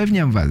 I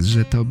zapewniam Was,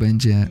 że to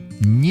będzie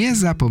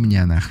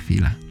niezapomniana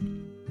chwila.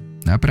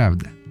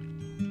 Naprawdę.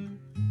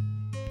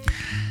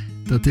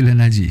 To tyle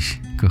na dziś,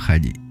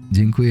 kochani.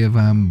 Dziękuję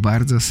Wam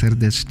bardzo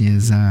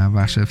serdecznie za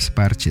Wasze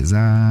wsparcie,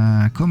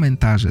 za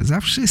komentarze,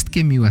 za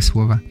wszystkie miłe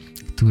słowa,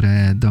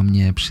 które do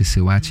mnie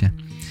przysyłacie.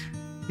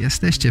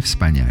 Jesteście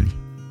wspaniali.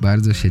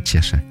 Bardzo się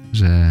cieszę,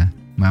 że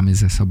mamy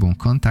ze sobą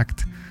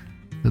kontakt.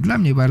 To dla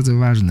mnie bardzo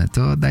ważne.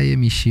 To daje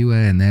mi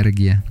siłę,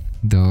 energię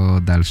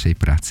do dalszej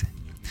pracy.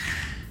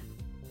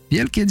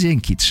 Wielkie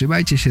dzięki.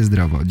 Trzymajcie się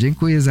zdrowo.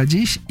 Dziękuję za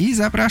dziś i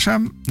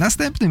zapraszam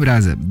następnym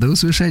razem. Do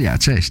usłyszenia.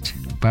 Cześć.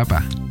 Pa,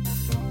 pa.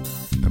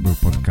 To był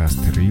podcast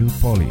Real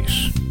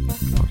Polish.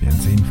 Po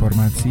więcej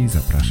informacji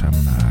zapraszam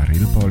na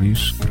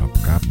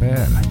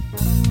realpolish.pl.